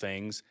spiritual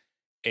things,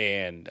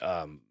 and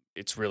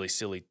it's really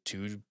silly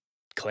to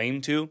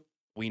claim to.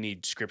 We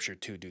need scripture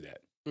to do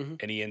that. Mm-hmm.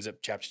 And he ends up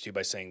chapter 2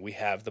 by saying we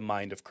have the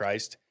mind of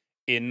Christ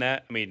in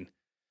that. I mean,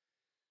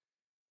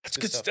 that's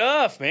good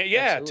stuff, man.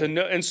 Yeah, absolutely. To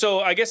know. And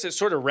so I guess it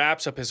sort of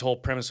wraps up his whole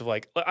premise of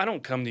like, I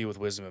don't come to you with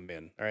wisdom of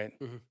men, all right?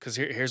 Because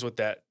here's what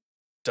that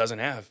doesn't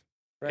have.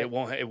 Right. It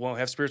won't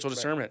have spiritual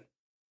discernment.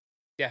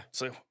 Yeah.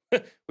 So we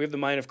have the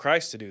mind of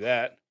Christ to do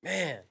that.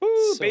 Man.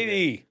 Woo, so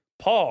baby. Good.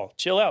 Paul,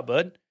 chill out,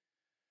 bud.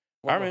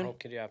 What All more right, man. hope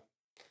could you have?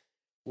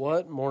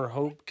 What more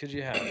hope could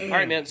you have? All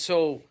right, man.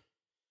 So,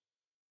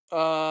 so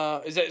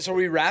are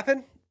we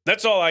wrapping?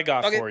 That's all I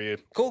got for you.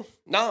 Cool.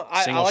 No,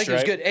 I Single like it.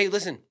 It's stripe. good. Hey,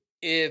 listen,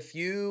 if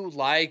you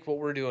like what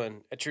we're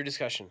doing, a true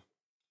discussion,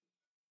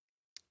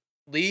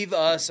 leave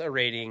us a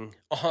rating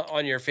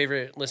on your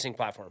favorite listening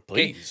platform.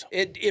 Okay? Please.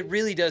 It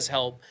really does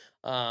help.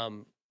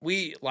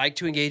 We like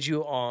to engage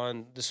you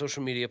on the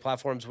social media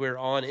platforms. We're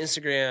on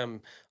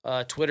Instagram,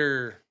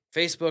 Twitter,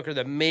 Facebook are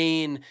the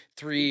main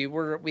three.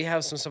 We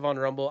have some stuff on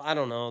Rumble. I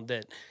don't know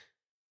that.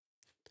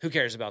 Who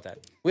cares about that?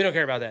 We don't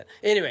care about that.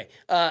 Anyway,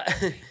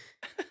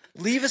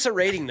 leave us a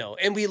rating though,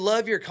 and we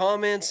love your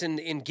comments and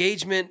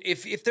engagement.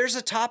 If there's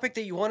a topic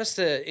that you want us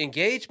to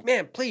engage,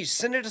 man, please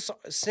send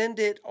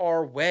it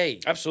our way.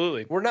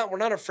 Absolutely. We're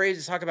not afraid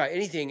to talk about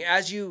anything.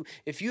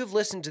 If you have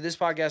listened to this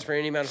podcast for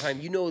any amount of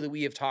time, you know that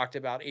we have talked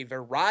about a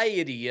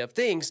variety of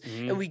things,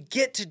 and we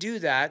get to do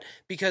that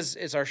because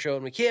it's our show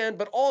and we can,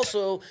 but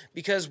also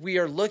because we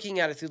are looking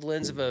at it through the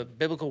lens of a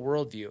biblical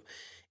worldview.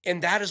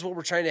 And that is what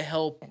we're trying to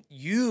help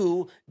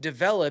you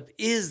develop,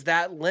 is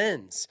that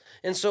lens.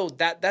 And so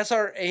that's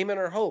our aim and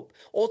our hope.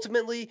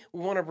 Ultimately, we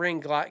want to bring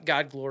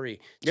God glory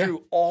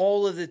through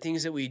all of the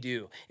things that we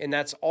do. And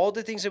that's all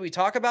the things that we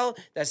talk about.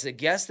 That's the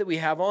guests that we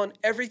have on.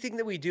 Everything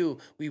that we do,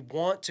 we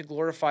want to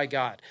glorify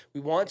God. We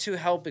want to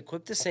help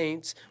equip the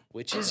saints,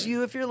 which is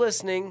you if you're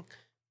listening,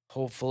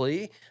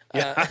 hopefully.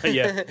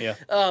 Yeah.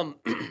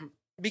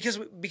 Because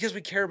we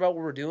care about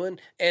what we're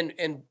doing,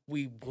 and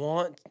we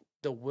want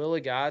the will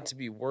of God to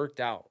be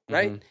worked out,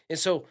 right? Mm-hmm. And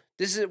so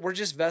we're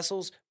just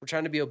vessels. We're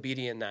trying to be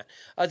obedient in that.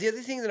 The other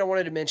thing that I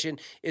wanted to mention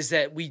is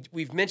that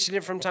we've mentioned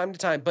it from time to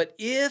time, but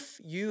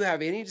if you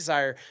have any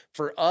desire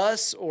for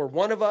us or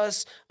one of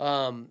us,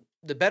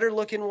 the better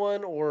looking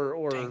one,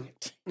 or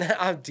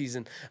I'm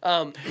teasing,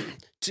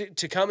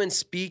 to come and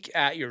speak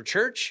at your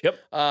church,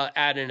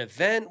 at an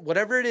event,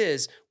 whatever it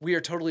is, we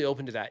are totally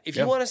open to that. If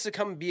you want us to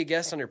come and be a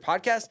guest on your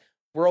podcast,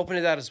 we're open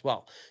to that as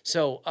well.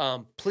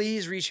 So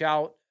please reach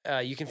out.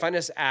 You can find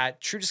us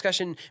at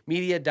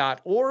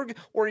truediscussionmedia.org,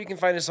 or you can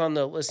find us on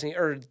the listening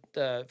or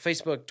the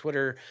Facebook,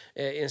 Twitter,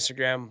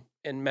 Instagram,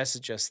 and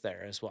message us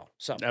there as well.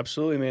 So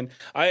Absolutely, man.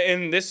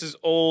 And this is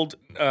old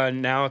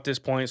now at this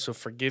point, so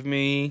forgive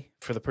me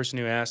for the person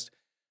who asked.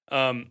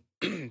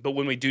 But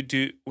when we did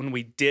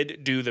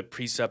do the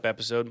precept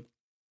episode,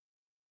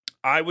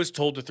 I was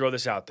told to throw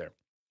this out there,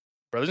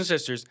 brothers and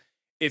sisters.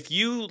 If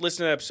you listen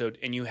to the episode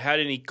and you had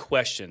any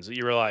questions that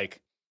you were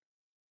like,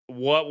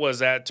 "What was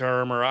that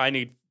term?" or "I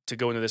need to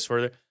go into this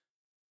further,"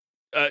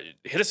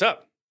 hit us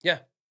up. Yeah.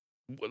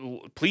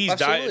 Please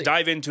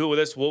dive into it with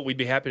us. We'd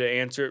be happy to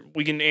answer.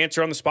 We can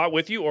answer on the spot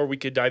with you, or we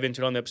could dive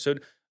into it on the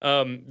episode.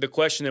 The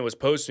question that was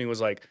posed to me was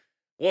like,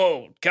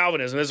 "Whoa,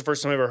 Calvinism, this is the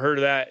first time I've ever heard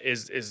of that.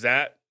 Is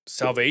that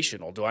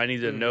salvational? Do I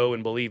need to know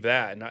and believe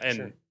that?"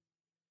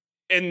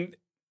 And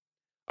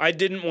I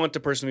didn't want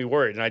the person to be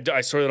worried. And I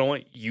sort of don't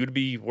want you to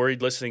be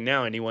worried listening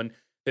now, anyone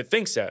that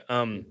thinks that.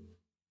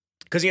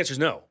 Because the answer is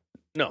no.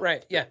 No.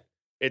 Right, yeah.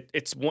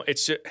 It's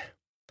just,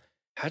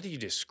 how do you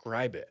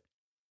describe it?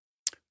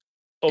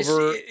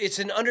 It's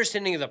an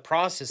understanding of the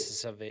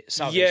processes of it.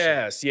 Salvation.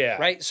 Yes, yeah.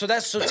 Right? So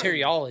that's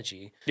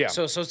soteriology. Yeah.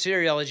 So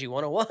soteriology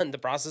 101, the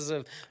process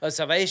of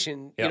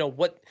salvation,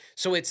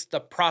 so it's the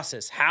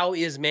process. How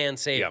is man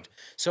saved? Yeah.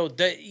 So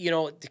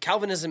the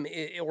Calvinism,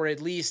 or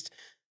at least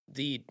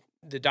the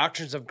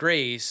doctrines of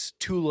grace,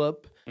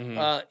 tulip,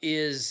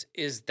 is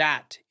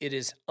that it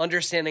is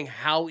understanding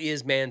how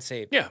is man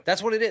saved. Yeah.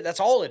 That's what it is. That's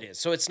all it is.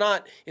 So it's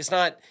not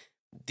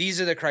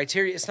these are the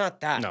criteria. It's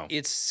not that. No.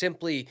 It's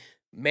simply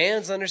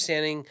man's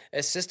understanding,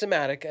 as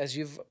systematic as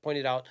you've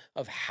pointed out,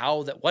 of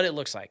what it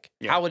looks like,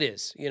 how it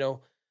is,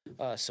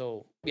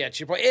 so yeah, to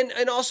your point.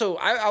 And also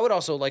I would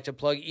also like to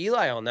plug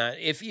Eli on that.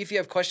 If you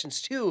have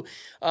questions too,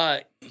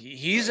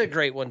 he's a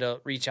great one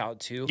to reach out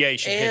to. Yeah, you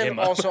should hit him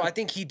up. Also, I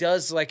think he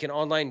does like an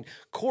online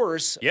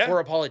course for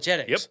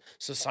apologetics. Yep.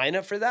 So sign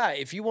up for that.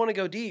 If you want to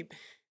go deep,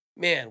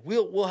 man,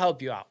 we'll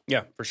help you out.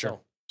 Yeah, for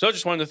sure. So I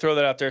just wanted to throw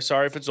that out there.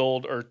 Sorry if it's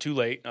old or too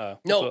late.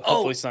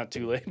 Hopefully it's not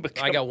too late. But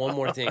I got one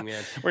more thing,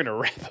 man. We're going to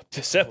wrap up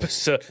this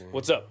episode.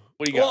 What's up?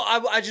 What do you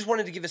got? Well, I just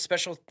wanted to give a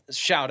special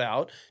shout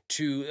out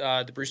to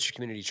the Brewster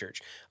Community Church.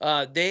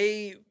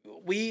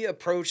 We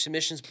approached the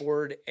missions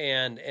board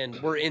and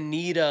we're in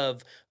need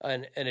of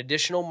an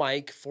additional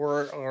mic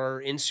for our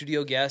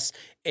in-studio guests,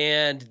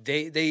 and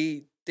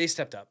they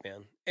stepped up,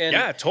 man. And,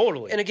 yeah,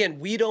 totally. And again,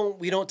 we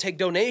don't take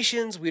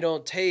donations. We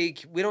don't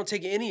take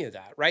any of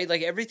that, right?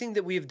 Like everything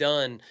that we've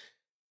done,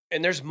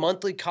 and there's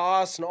monthly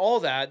costs and all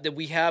that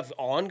we have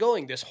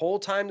ongoing this whole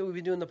time that we've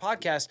been doing the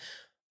podcast.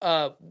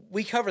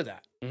 We cover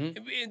that.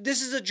 Mm-hmm.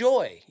 This is a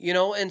joy,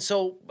 and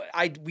so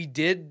we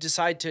did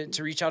decide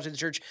to reach out to the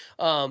church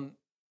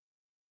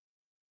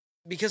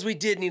because we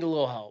did need a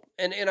little help.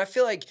 And I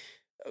feel like,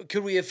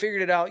 could we have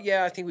figured it out?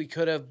 Yeah, I think we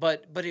could have,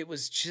 but it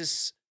was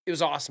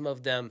awesome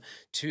of them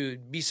to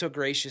be so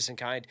gracious and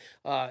kind,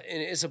 and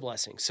it's a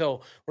blessing.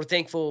 So we're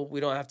thankful we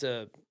don't have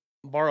to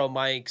borrow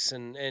mics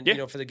and you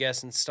know, for the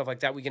guests and stuff like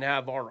that. We can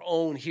have our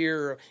own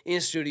here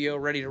in studio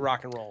ready to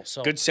rock and roll.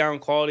 So good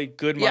sound quality,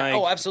 good mic.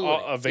 Oh,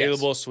 absolutely.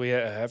 Available. Yes. So we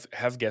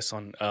have guests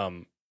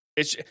on.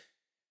 It's,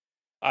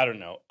 I don't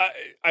know.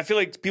 I feel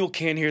like people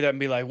can hear that and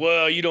be like,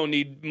 well, you don't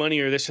need money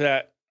or this or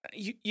that.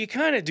 You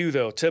kind of do,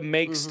 though, to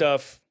make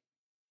stuff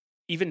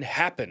even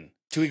happen,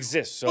 to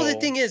exist. So, well, the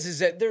thing is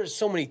that there's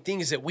so many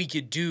things that we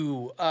could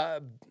do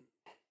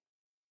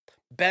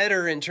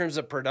better in terms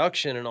of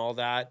production and all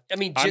that. I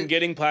mean, I'm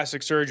getting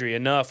plastic surgery.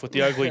 Enough with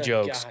the ugly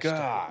jokes.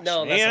 Gosh,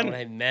 no, that's man. not what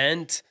I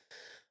meant.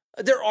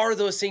 There are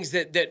those things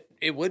that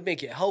it would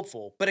make it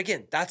helpful, but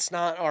again, that's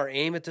not our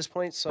aim at this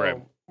point.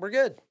 So we're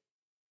good.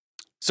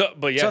 So,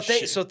 but yeah.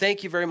 So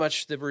thank you very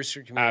much, the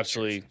Brewster community.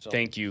 Absolutely,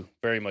 thank you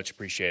very much.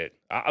 Appreciate it.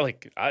 I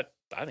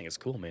think it's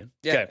cool, man.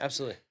 Yeah,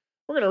 absolutely.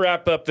 We're gonna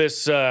wrap up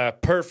this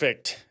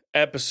perfect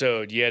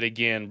episode yet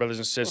again, brothers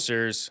and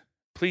sisters.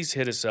 Please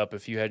hit us up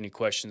if you had any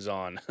questions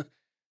on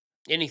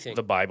anything,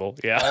 the Bible.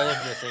 Yeah, all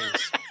of the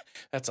things.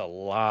 That's a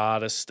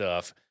lot of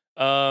stuff.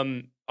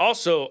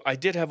 Also, I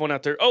did have one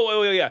out there.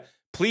 Oh yeah.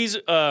 Please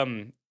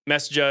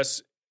message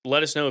us.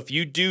 Let us know if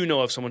you do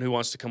know of someone who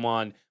wants to come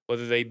on,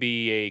 whether they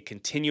be a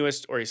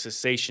continuist or a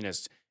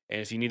cessationist.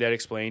 And if you need that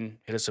explained,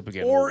 hit us up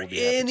again. Or we'll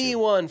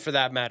anyone for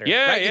that matter.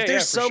 Yeah, right? If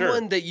there's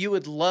someone that you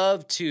would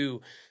love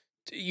to,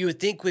 you would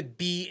think would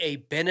be a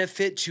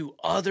benefit to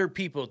other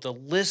people, the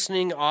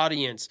listening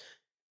audience,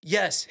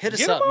 yes, hit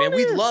us up, man.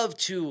 We'd love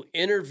to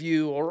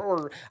interview,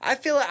 or I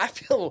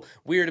feel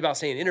weird about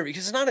saying interview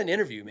because it's not an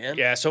interview, man.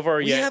 Yeah, so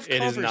far, it has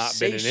not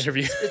been an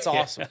interview. It's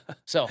awesome.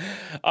 So,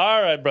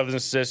 all right, brothers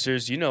and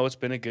sisters, it's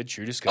been a good,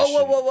 true discussion.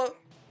 Oh, whoa.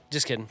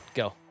 Just kidding.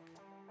 Go.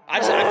 I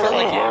felt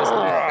like it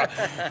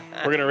was.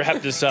 We're going to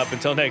wrap this up.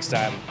 Until next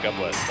time, God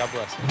bless. God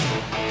bless.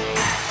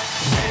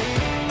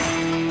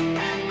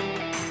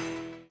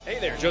 Hey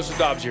there, Joseph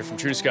Dobbs here from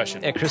True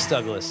Discussion. And Chris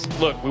Douglas.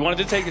 Look, we wanted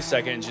to take a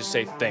second and just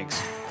say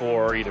thanks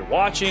for either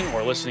watching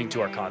or listening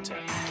to our content.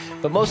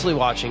 But mostly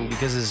watching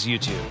because it's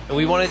YouTube. And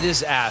we wanted to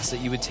just ask that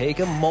you would take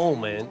a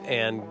moment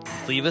and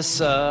leave us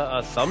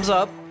a thumbs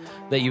up,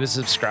 that you would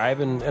subscribe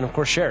and of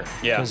course share.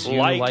 Yeah, because you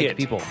like it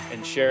people.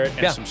 And share it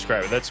and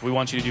subscribe. We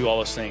want you to do all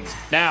those things.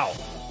 Now,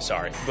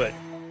 sorry, but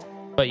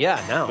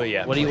yeah, now. But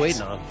yeah, what are you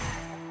waiting on?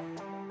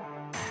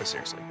 But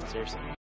seriously.